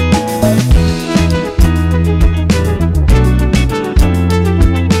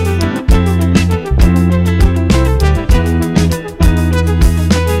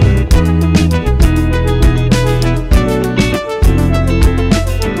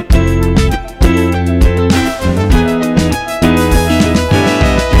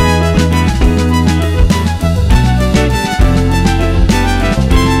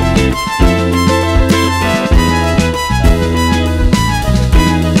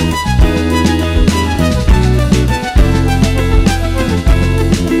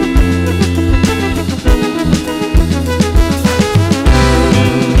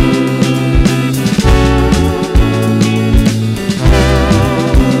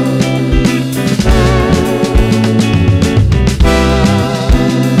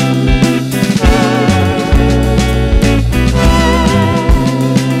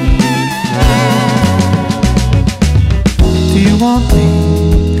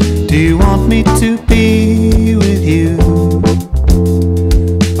 To be with you,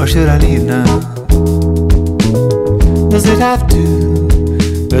 or should I leave now? Does it have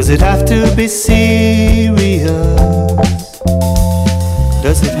to? Does it have to be serious?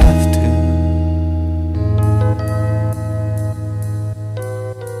 Does it have to?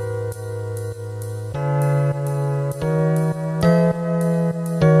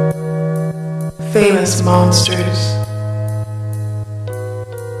 Famous monsters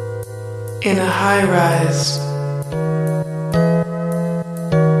in a high-rise.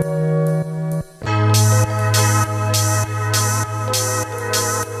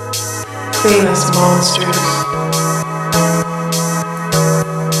 Famous monsters.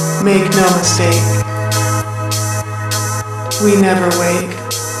 Make no mistake, we never wake.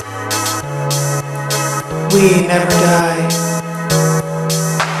 We never die.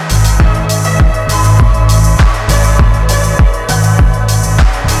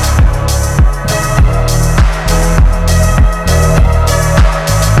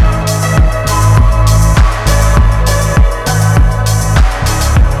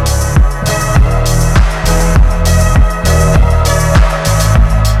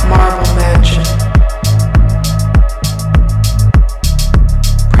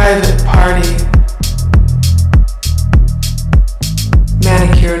 party,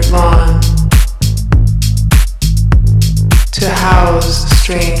 manicured lawn, to house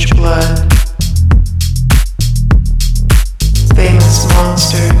strange blood, famous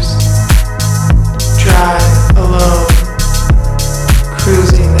monsters, drive alone,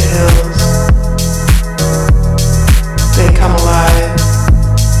 cruising the hills. They come alive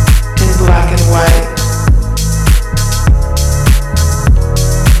in black and white.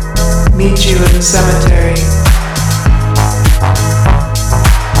 Meet you in the cemetery.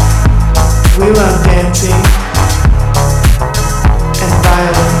 We love dancing and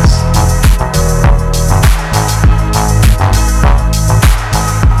violence.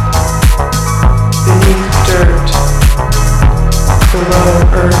 Beneath dirt, below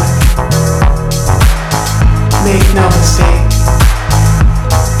earth. Make no mistake,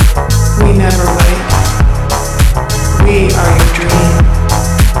 we never wake. We are your dream.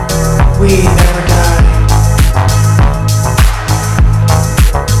 We never die.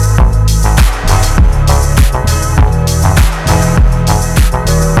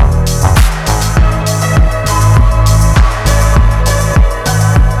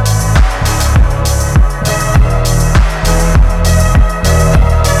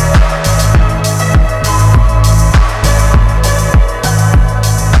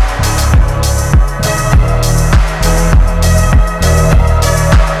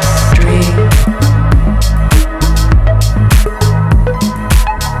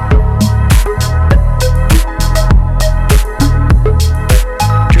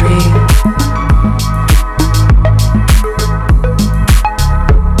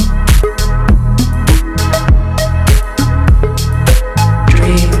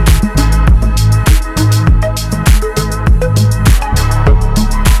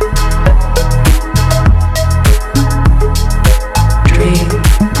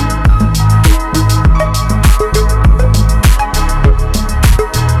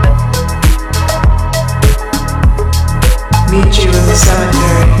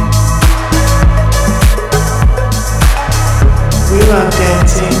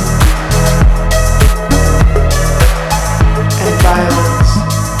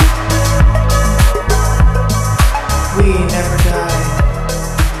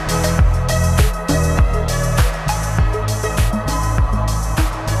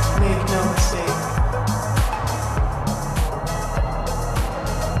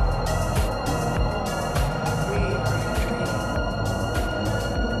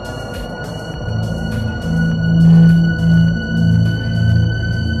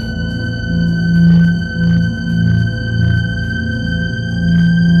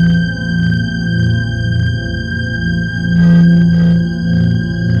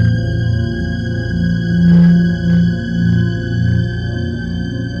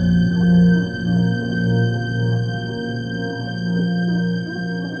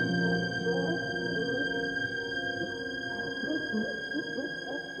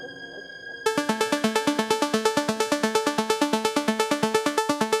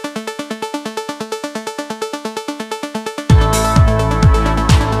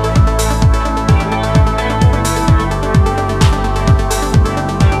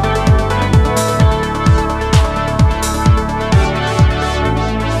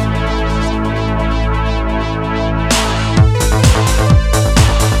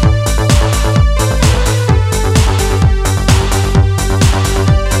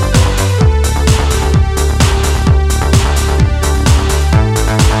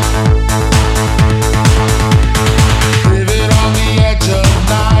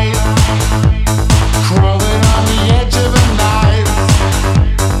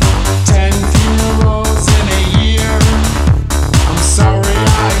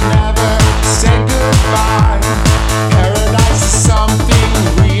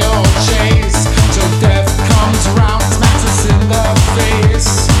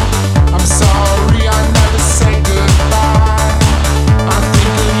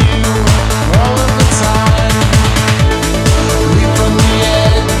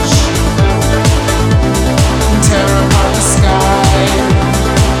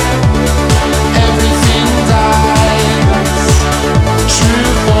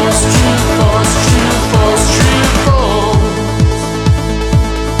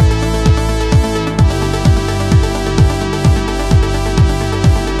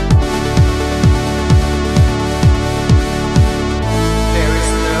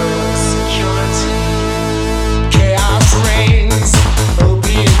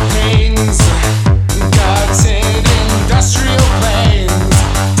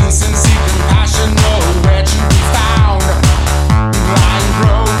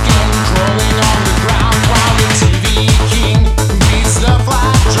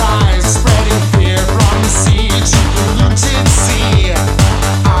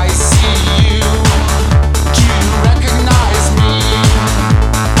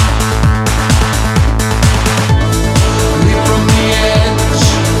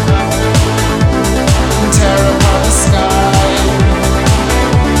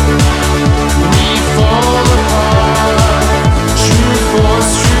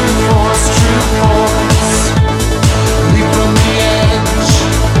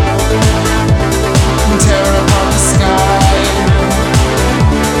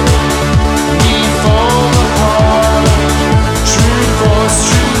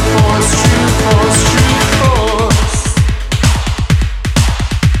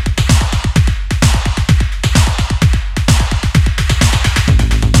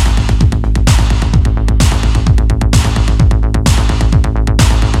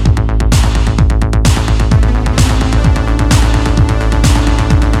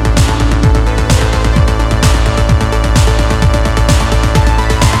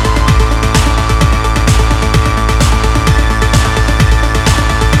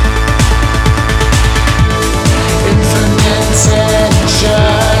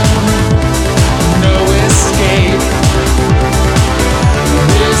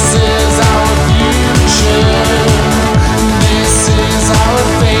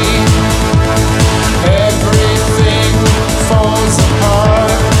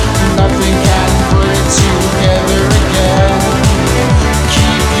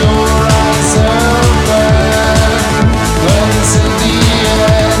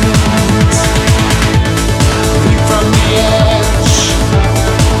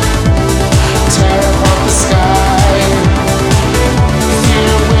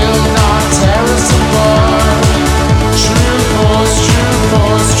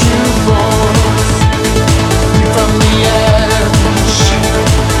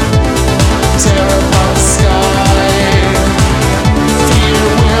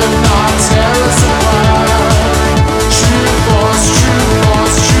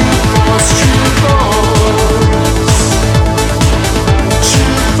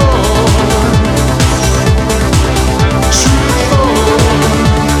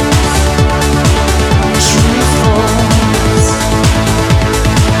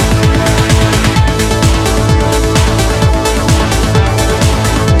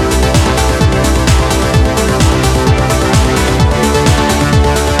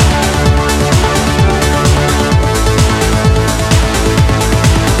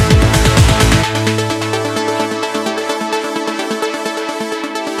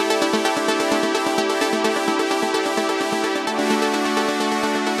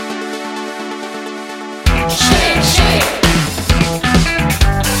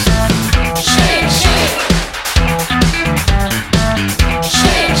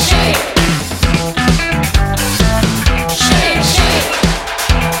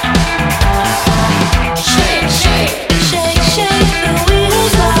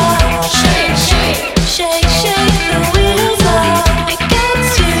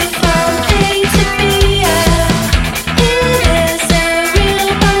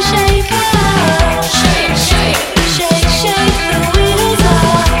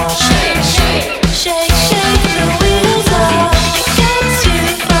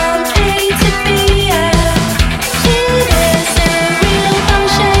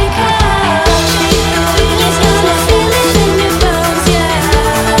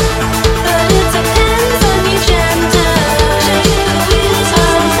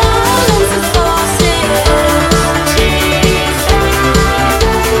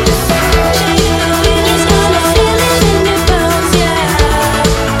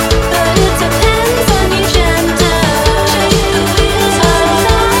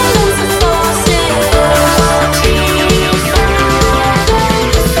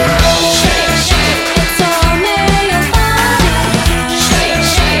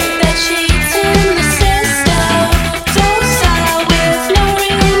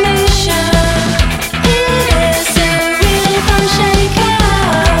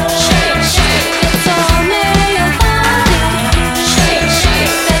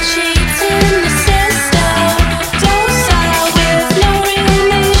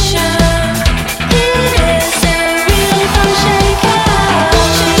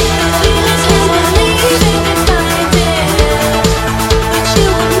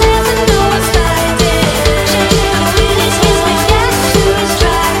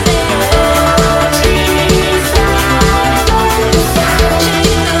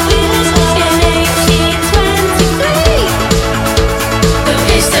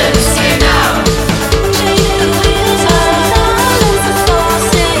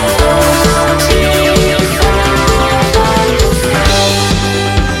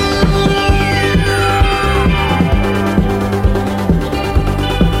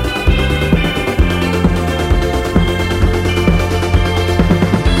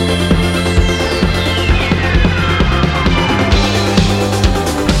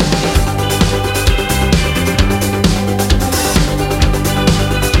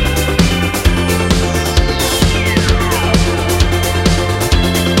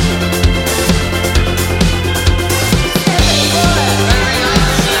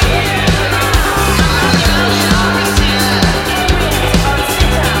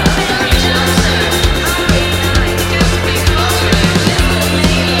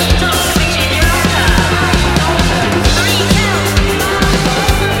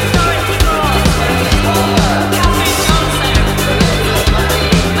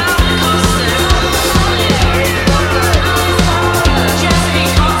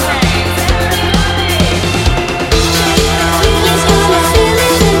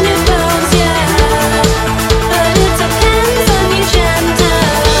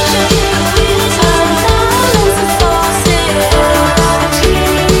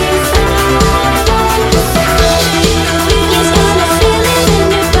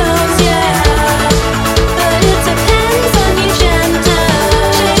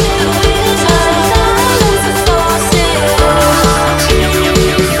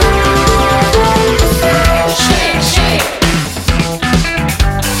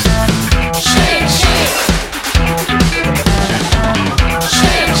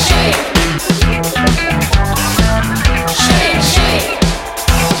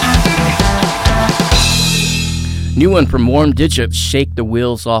 new one from Warm Digits, Shake the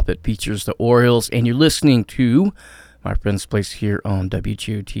Wheels Off. It features the Orioles, and you're listening to My Friend's Place here on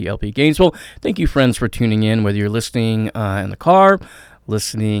WGOT-LP Gainesville. Thank you, friends, for tuning in, whether you're listening in the car,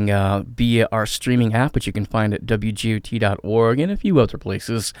 listening via our streaming app, which you can find at WGOT.org and a few other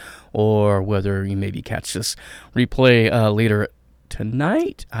places, or whether you maybe catch this replay later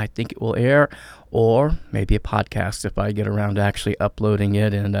tonight. I think it will air, or maybe a podcast if I get around to actually uploading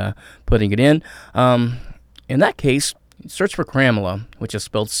it and putting it in. In that case, search for Cramela, which is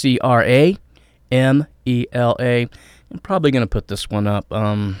spelled Cramela. I'm probably going to put this one up.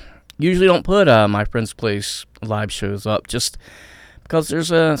 Usually don't put My Friend's Place live shows up just because there's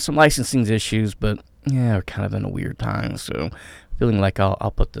some licensing issues, but yeah, we're kind of in a weird time, so feeling like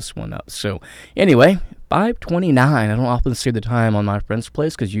I'll put this one up. So anyway, 5:29. I don't often say the time on My Friend's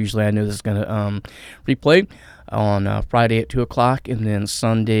Place because usually I know this is going to replay on Friday at 2 o'clock and then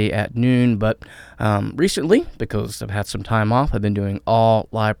Sunday at noon. But recently, because I've had some time off, I've been doing all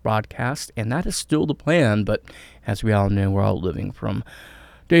live broadcasts, and that is still the plan. But as we all know, we're all living from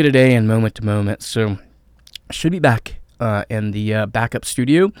day to day and moment to moment. So I should be back in the backup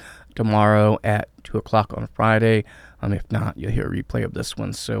studio tomorrow at 2 o'clock on Friday. If not, you'll hear a replay of this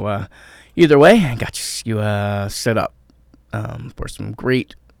one. So either way, I got you set up for some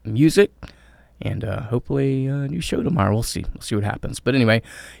great music and hopefully a new show tomorrow. We'll see. We'll see what happens. But anyway,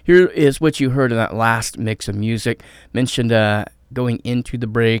 here is what you heard in that last mix of music. Mentioned going into the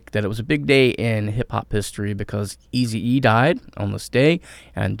break that it was a big day in hip-hop history because Eazy-E died on this day,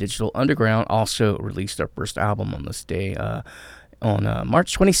 and Digital Underground also released their first album on this day, on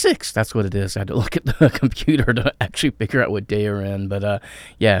March 26th. That's what it is. I had to look at the computer to actually figure out what day we're in. But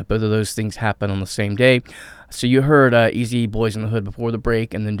yeah, both of those things happen on the same day. So you heard Eazy Boys in the Hood before the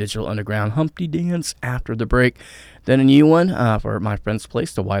break, and then Digital Underground Humpty Dance after the break. Then a new one for My Friend's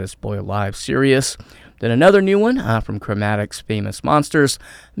Place, The Whitest Boy Alive, Sirius. Then another new one from Chromatics, Famous Monsters.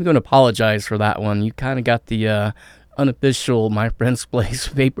 I'm going to apologize for that one. You kind of got the unofficial My Friend's Place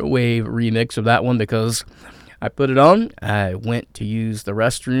Vaporwave remix of that one because I put it on. I went to use the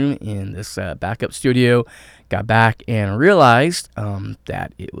restroom in this backup studio, got back and realized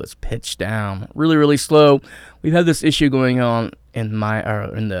that it was pitched down really, really slow. We've had this issue going on in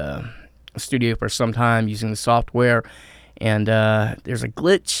the studio for some time using the software, and there's a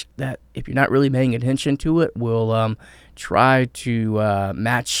glitch that if you're not really paying attention to it will try to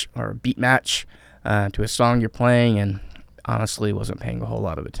match or beat match to a song you're playing, and honestly wasn't paying a whole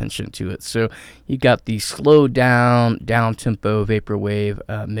lot of attention to it. So you got the slowed down tempo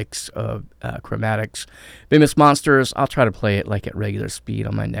vaporwave mix of Chromatics, Famous Monsters. I'll try to play it like at regular speed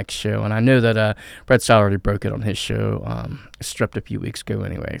on my next show, and I know that Fred Sal already broke it on his show, stripped a few weeks ago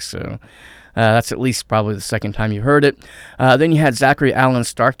anyway, so that's at least probably the second time you heard it. Then you had Zachary Allen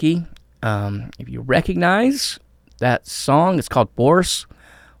Starkey. If you recognize that song, it's called Force,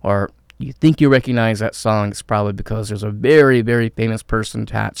 or you think you recognize that song, it's probably because there's a very, very famous person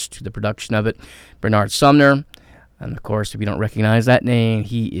attached to the production of it, Bernard Sumner. And of course, if you don't recognize that name,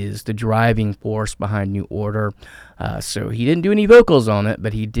 he is the driving force behind New Order. So he didn't do any vocals on it,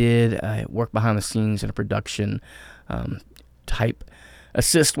 but he did work behind the scenes in a production type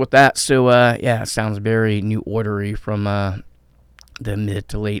assist with that. So yeah, it sounds very New Ordery from the mid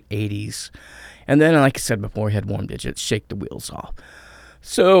to late 80s. And then, like I said before, he had Warm Digits, Shake the Wheels Off.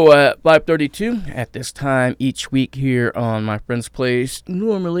 So, 5:32 at this time each week here on My Friend's Place.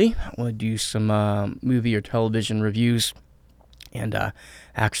 Normally, I would do some movie or television reviews. And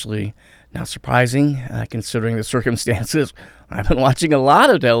actually, not surprising, considering the circumstances, I've been watching a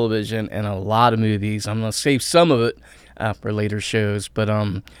lot of television and a lot of movies. I'm going to save some of it for later shows. But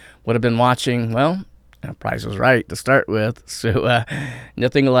what I've been watching, well, Price is Right to start with. So,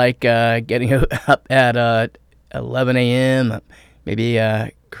 nothing like getting up at 11 a.m., maybe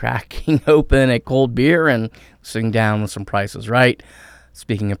cracking open a cold beer and sitting down with some Price is Right.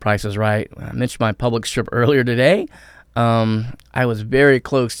 Speaking of Price is Right, I mentioned my Publix trip earlier today. I was very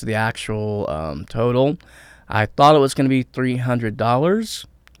close to the actual total. I thought it was going to be $300,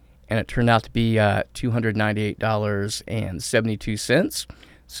 and it turned out to be $298.72.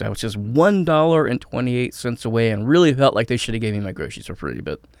 So it's just $1.28 away, and really felt like they should have gave me my groceries for free,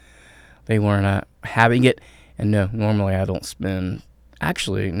 but they weren't having it. And no, normally I don't spend,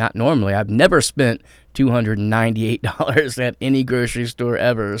 actually, not normally, I've never spent $298 at any grocery store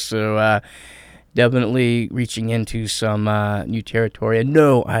ever. So definitely reaching into some new territory. And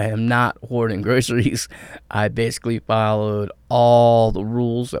no, I am not hoarding groceries. I basically followed all the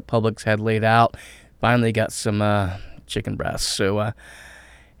rules that Publix had laid out. Finally got some chicken breasts. So,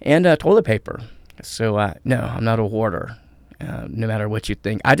 and toilet paper. So, no, I'm not a hoarder. No matter what you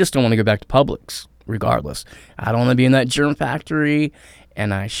think. I just don't want to go back to Publix. regardless. I don't want to be in that germ factory,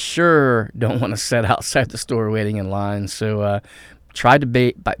 and I sure don't want to sit outside the store waiting in line. So tried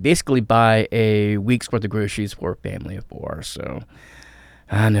to basically buy a week's worth of groceries for a family of 4. So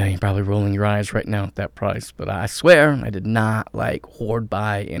I know you're probably rolling your eyes right now at that price, but I swear I did not hoard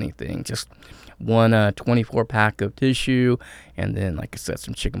buy anything. Just one 24-pack of tissue, and then, like I said,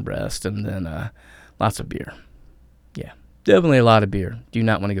 some chicken breast, and then lots of beer. Yeah, definitely a lot of beer. Do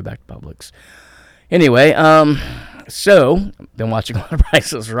not want to go back to Publix. Anyway, so been watching a lot of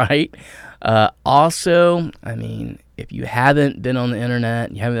Price is Right. Also, I mean, if you haven't been on the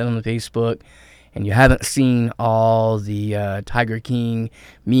internet, you haven't been on the Facebook, and you haven't seen all the Tiger King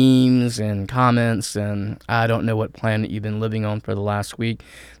memes and comments, and I don't know what planet you've been living on for the last week.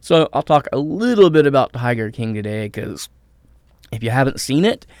 So I'll talk a little bit about Tiger King today, because if you haven't seen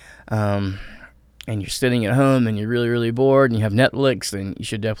it, and you're sitting at home and you're really, really bored and you have Netflix, then you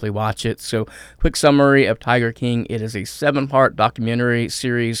should definitely watch it. So quick summary of Tiger King. It is a 7-part documentary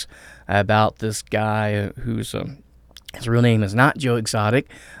series about this guy whose his real name is not Joe Exotic,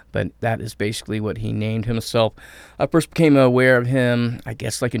 but that is basically what he named himself. I first became aware of him, I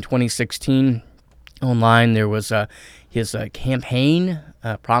guess, in 2016. Online, there was his campaign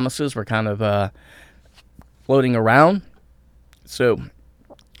promises were kind of floating around. So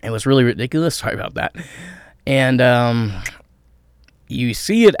it was really ridiculous. Sorry about that. And you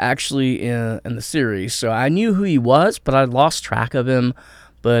see it actually in the series. So I knew who he was, but I lost track of him.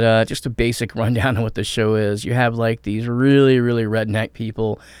 But just a basic rundown of what the show is. You have these really, really redneck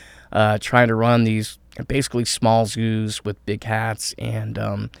people trying to run these basically small zoos with big cats.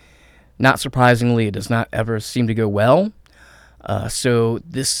 And not surprisingly, it does not ever seem to go well. So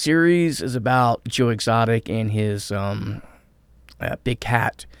this series is about Joe Exotic and his big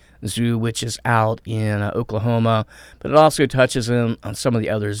cat zoo, which is out in Oklahoma. But it also touches on some of the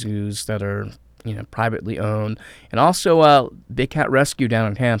other zoos that are privately owned, and also Big Cat Rescue down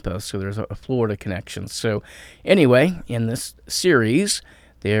in Tampa, so there's a Florida connection. So anyway, in this series,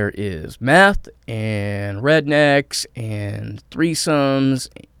 there is meth and rednecks and threesomes,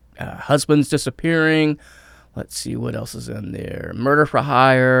 husbands disappearing, let's see what else is in there, murder for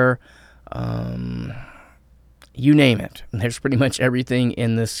hire, you name it. There's pretty much everything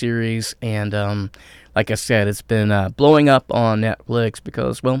in this series, and like I said, it's been blowing up on Netflix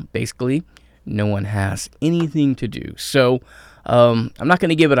because, well, basically no one has anything to do. So I'm not going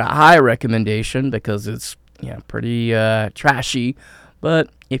to give it a high recommendation because it's pretty trashy.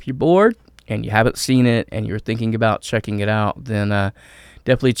 But if you're bored and you haven't seen it and you're thinking about checking it out, then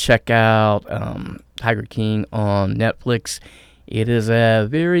definitely check out Tiger King on Netflix. It is a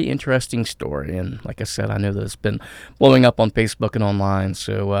very interesting story. And like I said, I know that it's been blowing up on Facebook and online.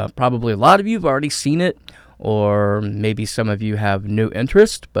 So probably a lot of you have already seen it, or maybe some of you have no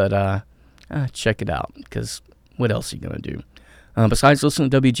interest. But check it out, because what else are you going to do? Besides listen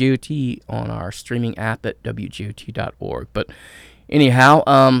to WGOT on our streaming app at WGOT.org. But anyhow,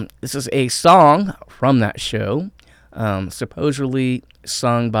 this is a song from that show, supposedly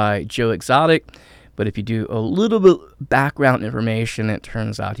sung by Joe Exotic. But if you do a little bit background information, it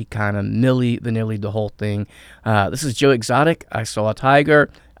turns out he kind of Milli Vanilli'd the whole thing. This is Joe Exotic, I Saw a Tiger.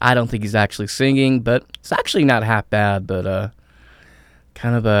 I don't think he's actually singing, but it's actually not half bad, but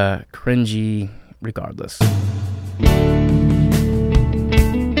kind of a cringy regardless.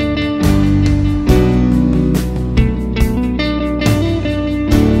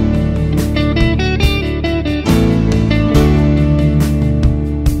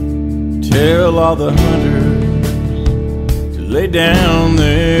 Tell all the hunters to lay down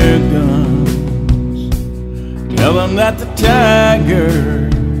their guns. Tell them that the tiger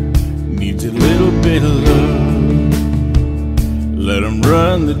needs a little bit of love. Let them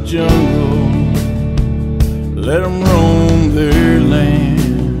run the jungle, let them roam their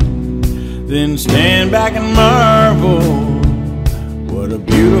land. Then stand back and marvel, what a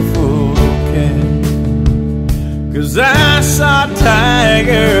beautiful cat. 'Cause I saw a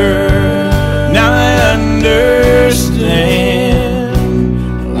tiger, now I understand.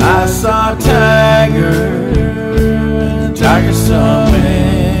 I saw a tiger, and the tiger saw a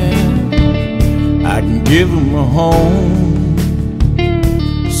man. I can give him a home,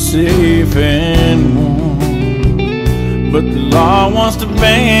 safe and warm, but the law wants to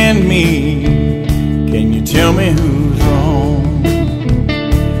ban me. Can you tell me who's wrong?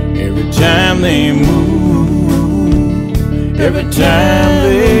 Every time they move, every time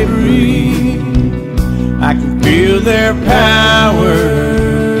they breathe, I can feel their power,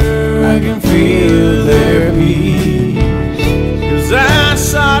 I can feel their peace. 'Cause I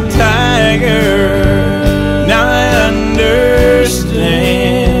saw a tiger, now I understand.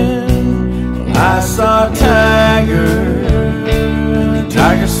 I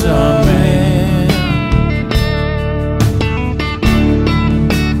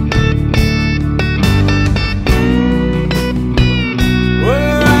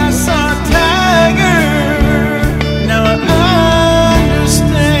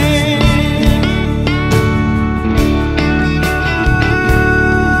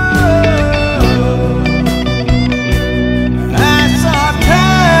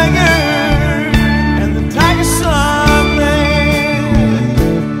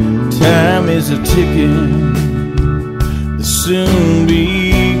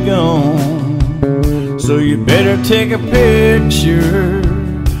you better take a picture.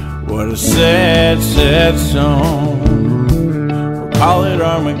 What a sad, sad song. We'll call it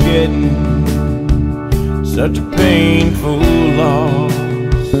Armageddon. Such a painful loss.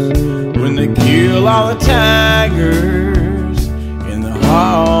 When they kill all the tigers in the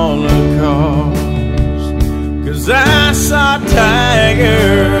Holocaust. 'Cause I saw a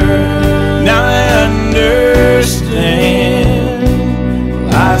tiger, now I understand.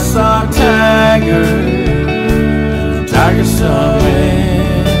 I saw a tiger, the tiger saw me.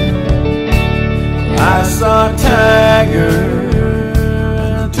 I saw a tiger,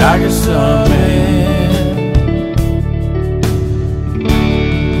 the tiger saw me.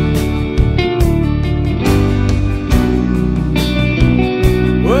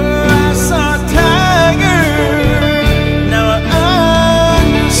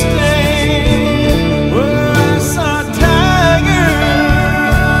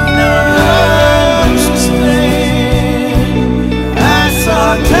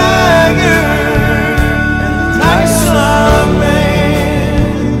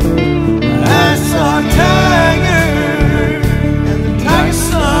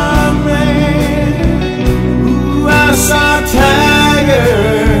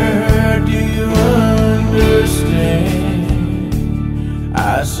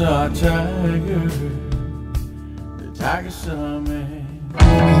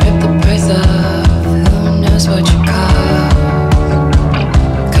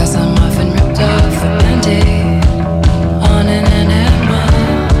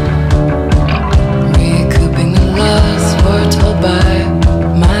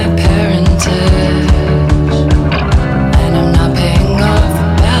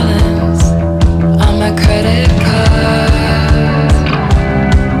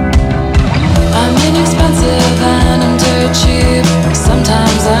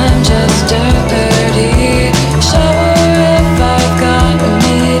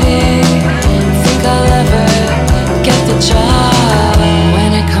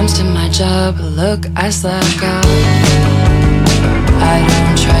 Look, I slack off. I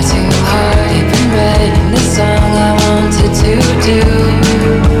don't try too hard. Even writing the song I wanted to do.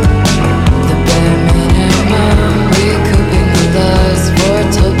 The bare minimum, recouping the loss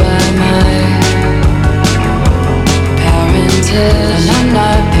foretold by my parentage. And I'm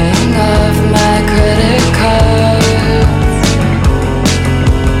not paying off my credit cards.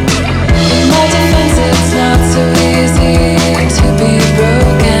 In my defense, it's not so easy to be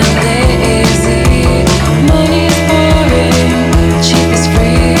broken. Money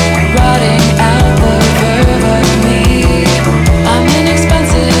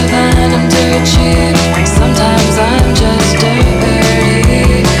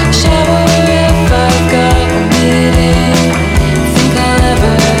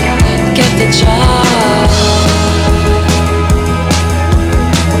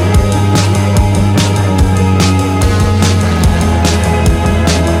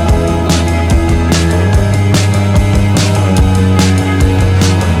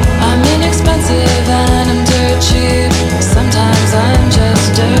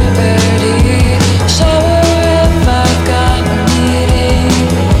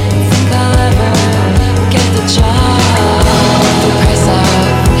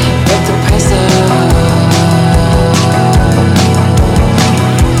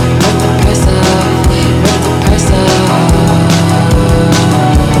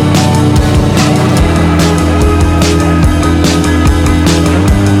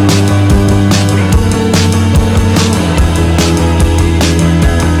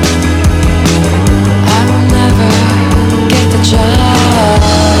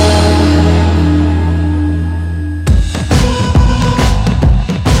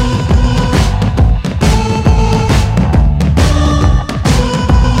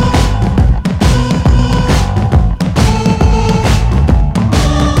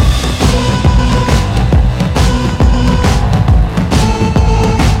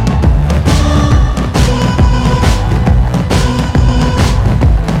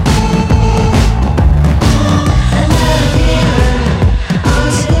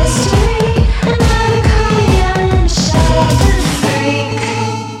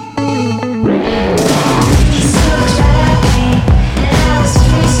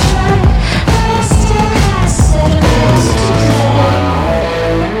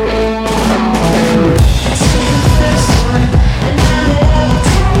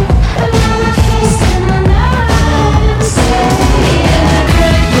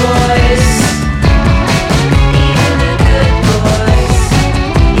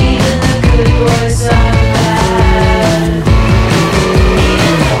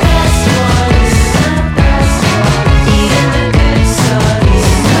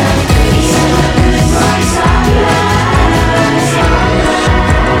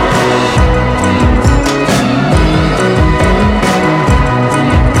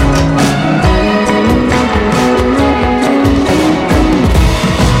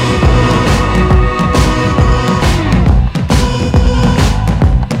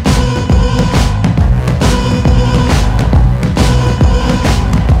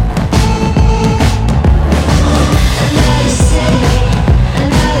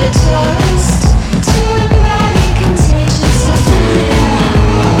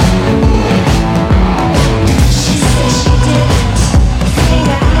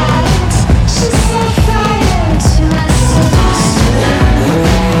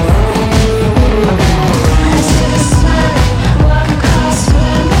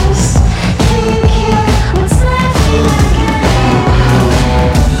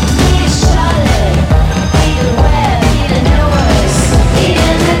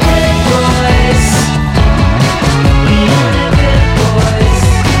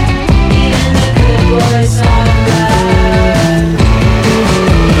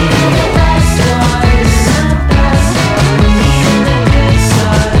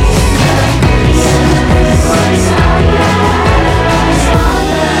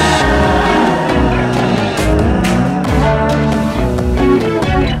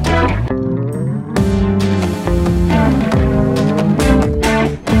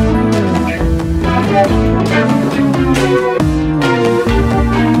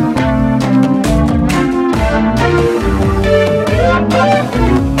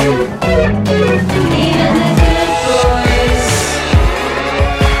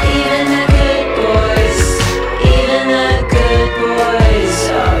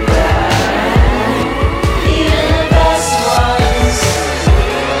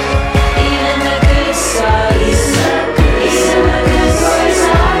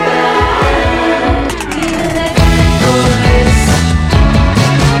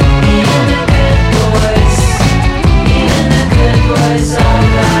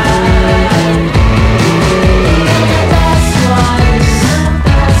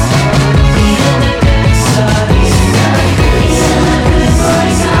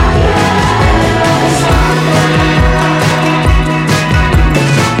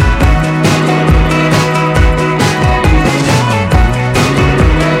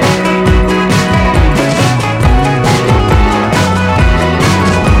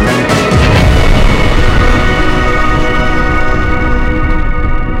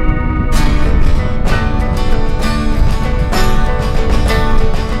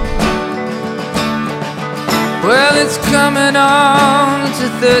Well, it's coming on to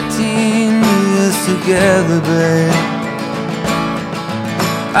 13 years together, babe.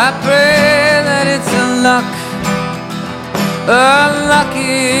 I pray that it's a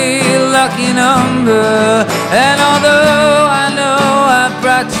lucky, lucky number. And although I know I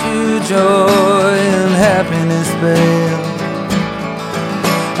brought you joy and happiness, babe,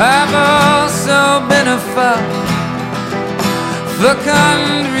 I've also been a fuck for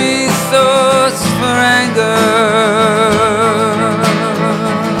country source for anger.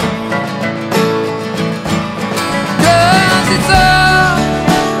 'Cause it's all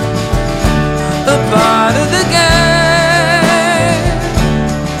a part of the game.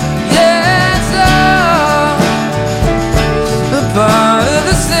 Yeah, it's all a part of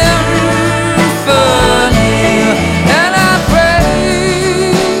the symphony. And I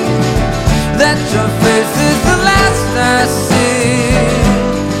pray that your face is the last I see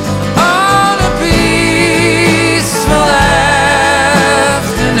on a peaceful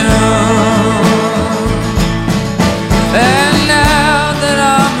afternoon. And now that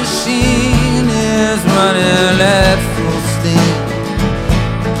our machine is running at full steam,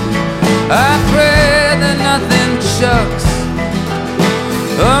 I pray that nothing chucks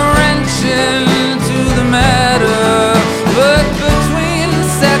a wrench into the matter. But between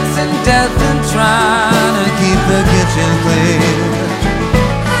sex and death and trying to keep the kitchen clean,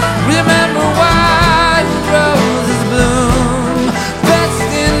 remember why roses bloom best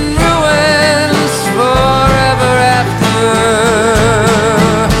in ruins forever after.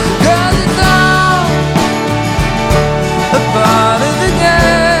 'Cause it's all a part of the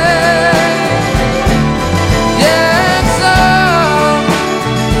game. Yeah, it's all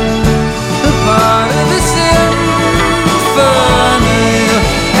a part of the symphony.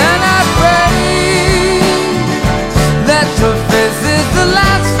 And I pray that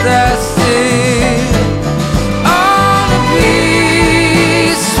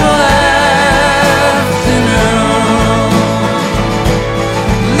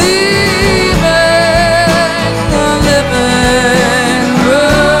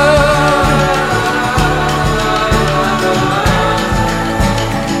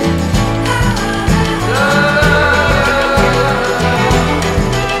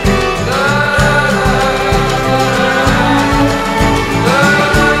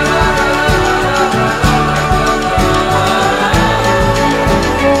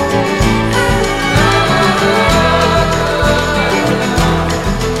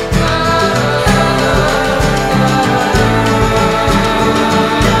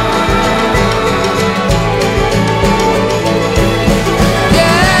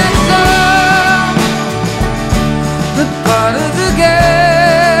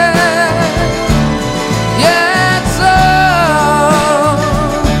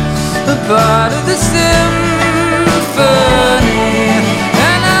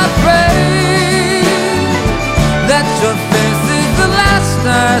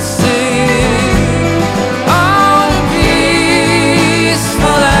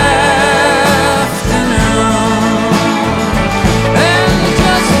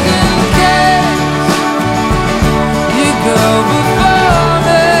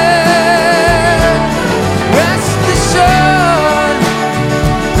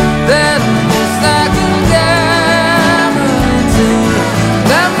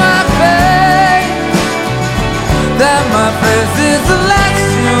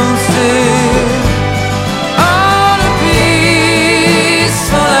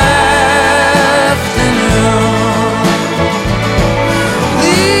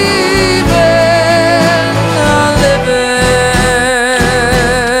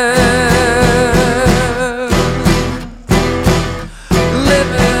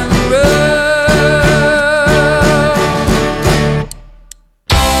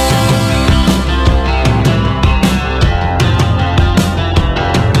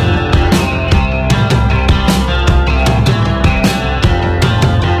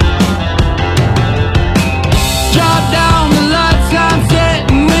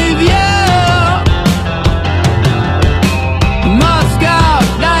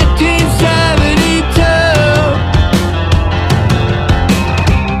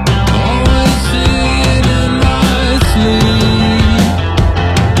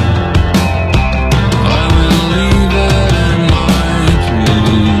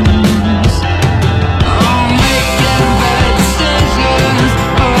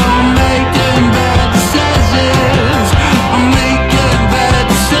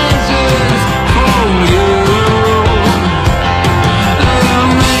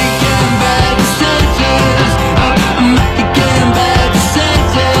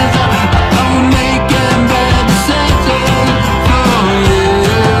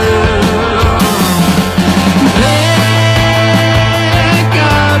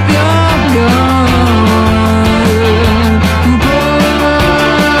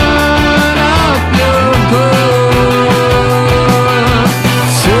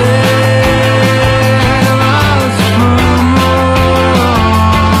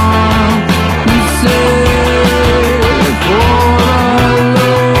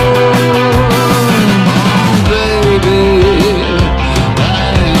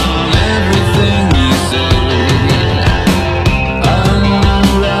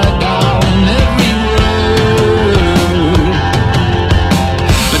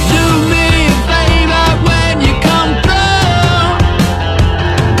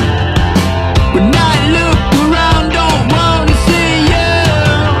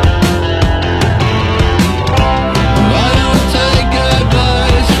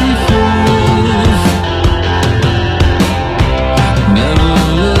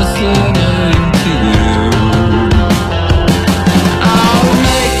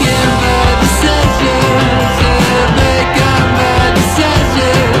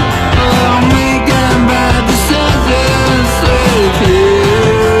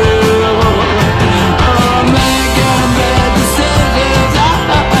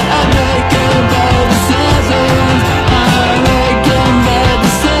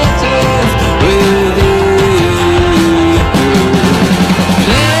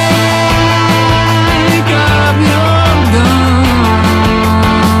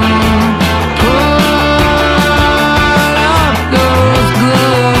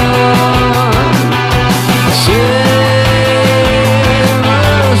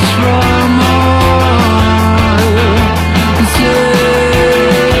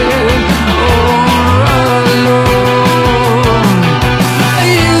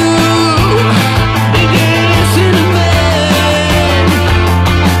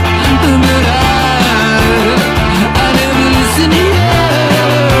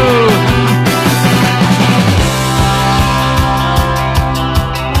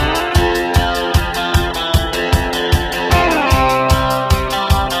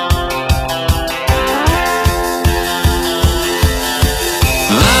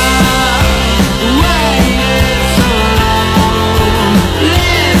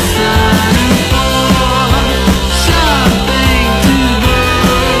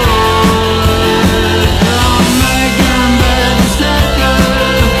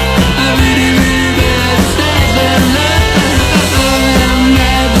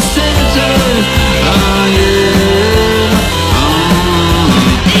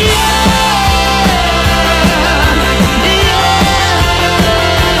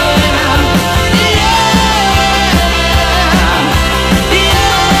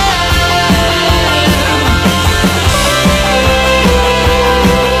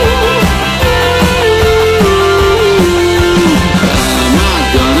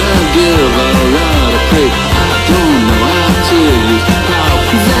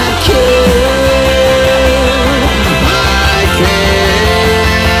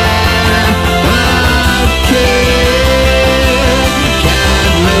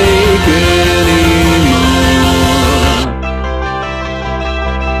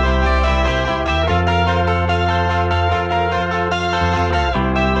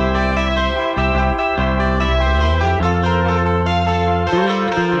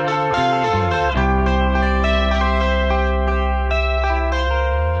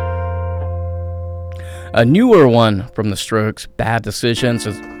A newer one from The Strokes, Bad Decisions.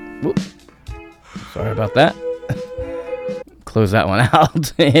 Sorry about that. Close that one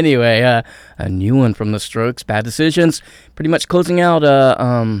out. Anyway, a new one from The Strokes, Bad Decisions. Pretty much closing out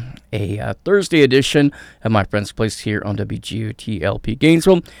a Thursday edition of My Friend's Place here on WGOT LP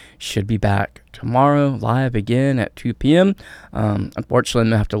Gainesville. Should be back tomorrow live again at 2 p.m. Unfortunately, I'm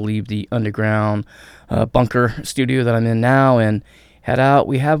going to have to leave the underground bunker studio that I'm in now and head out.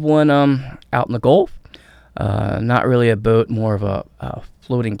 We have one out in the Gulf. Not really a boat, more of a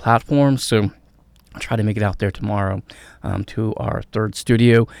floating platform. So I'll try to make it out there tomorrow to our third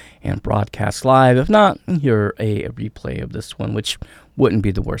studio and broadcast live. If not, hear a replay of this one, which wouldn't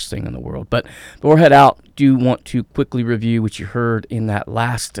be the worst thing in the world. But before I head out, do want to quickly review what you heard in that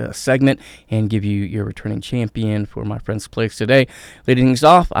last segment and give you your returning champion for My Friend's Place today. Leading things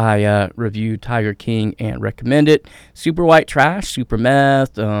off, I reviewed Tiger King and Recommend It. Super white trash, super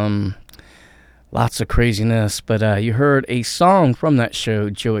meth, lots of craziness. But you heard a song from that show,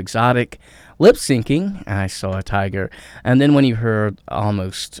 Joe Exotic, lip syncing, I Saw a Tiger. And then when you heard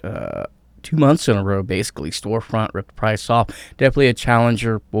almost 2 months in a row, basically, Storefront, Rip the Price Off, definitely a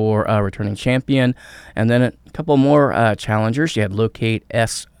challenger for returning champion. And then a couple more challengers. You had Locate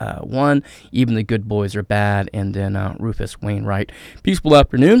S1, Even the Good Boys Are Bad, and then Rufus Wainwright. Peaceful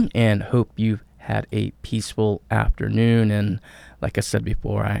afternoon, and hope you've had a peaceful afternoon. And like I said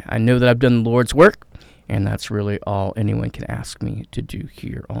before, I know that I've done the Lord's work, and that's really all anyone can ask me to do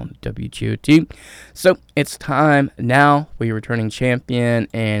here on WGOT. So it's time now for your returning champion,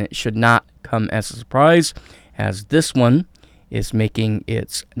 and it should not come as a surprise, as this one is making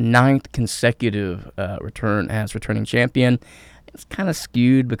its 9th consecutive return as returning champion. It's kind of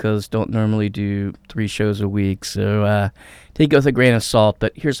skewed because don't normally do 3 shows a week, so take it with a grain of salt.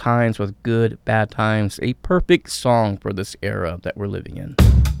 But here's Hines with Good Bad Times, a perfect song for this era that we're living in.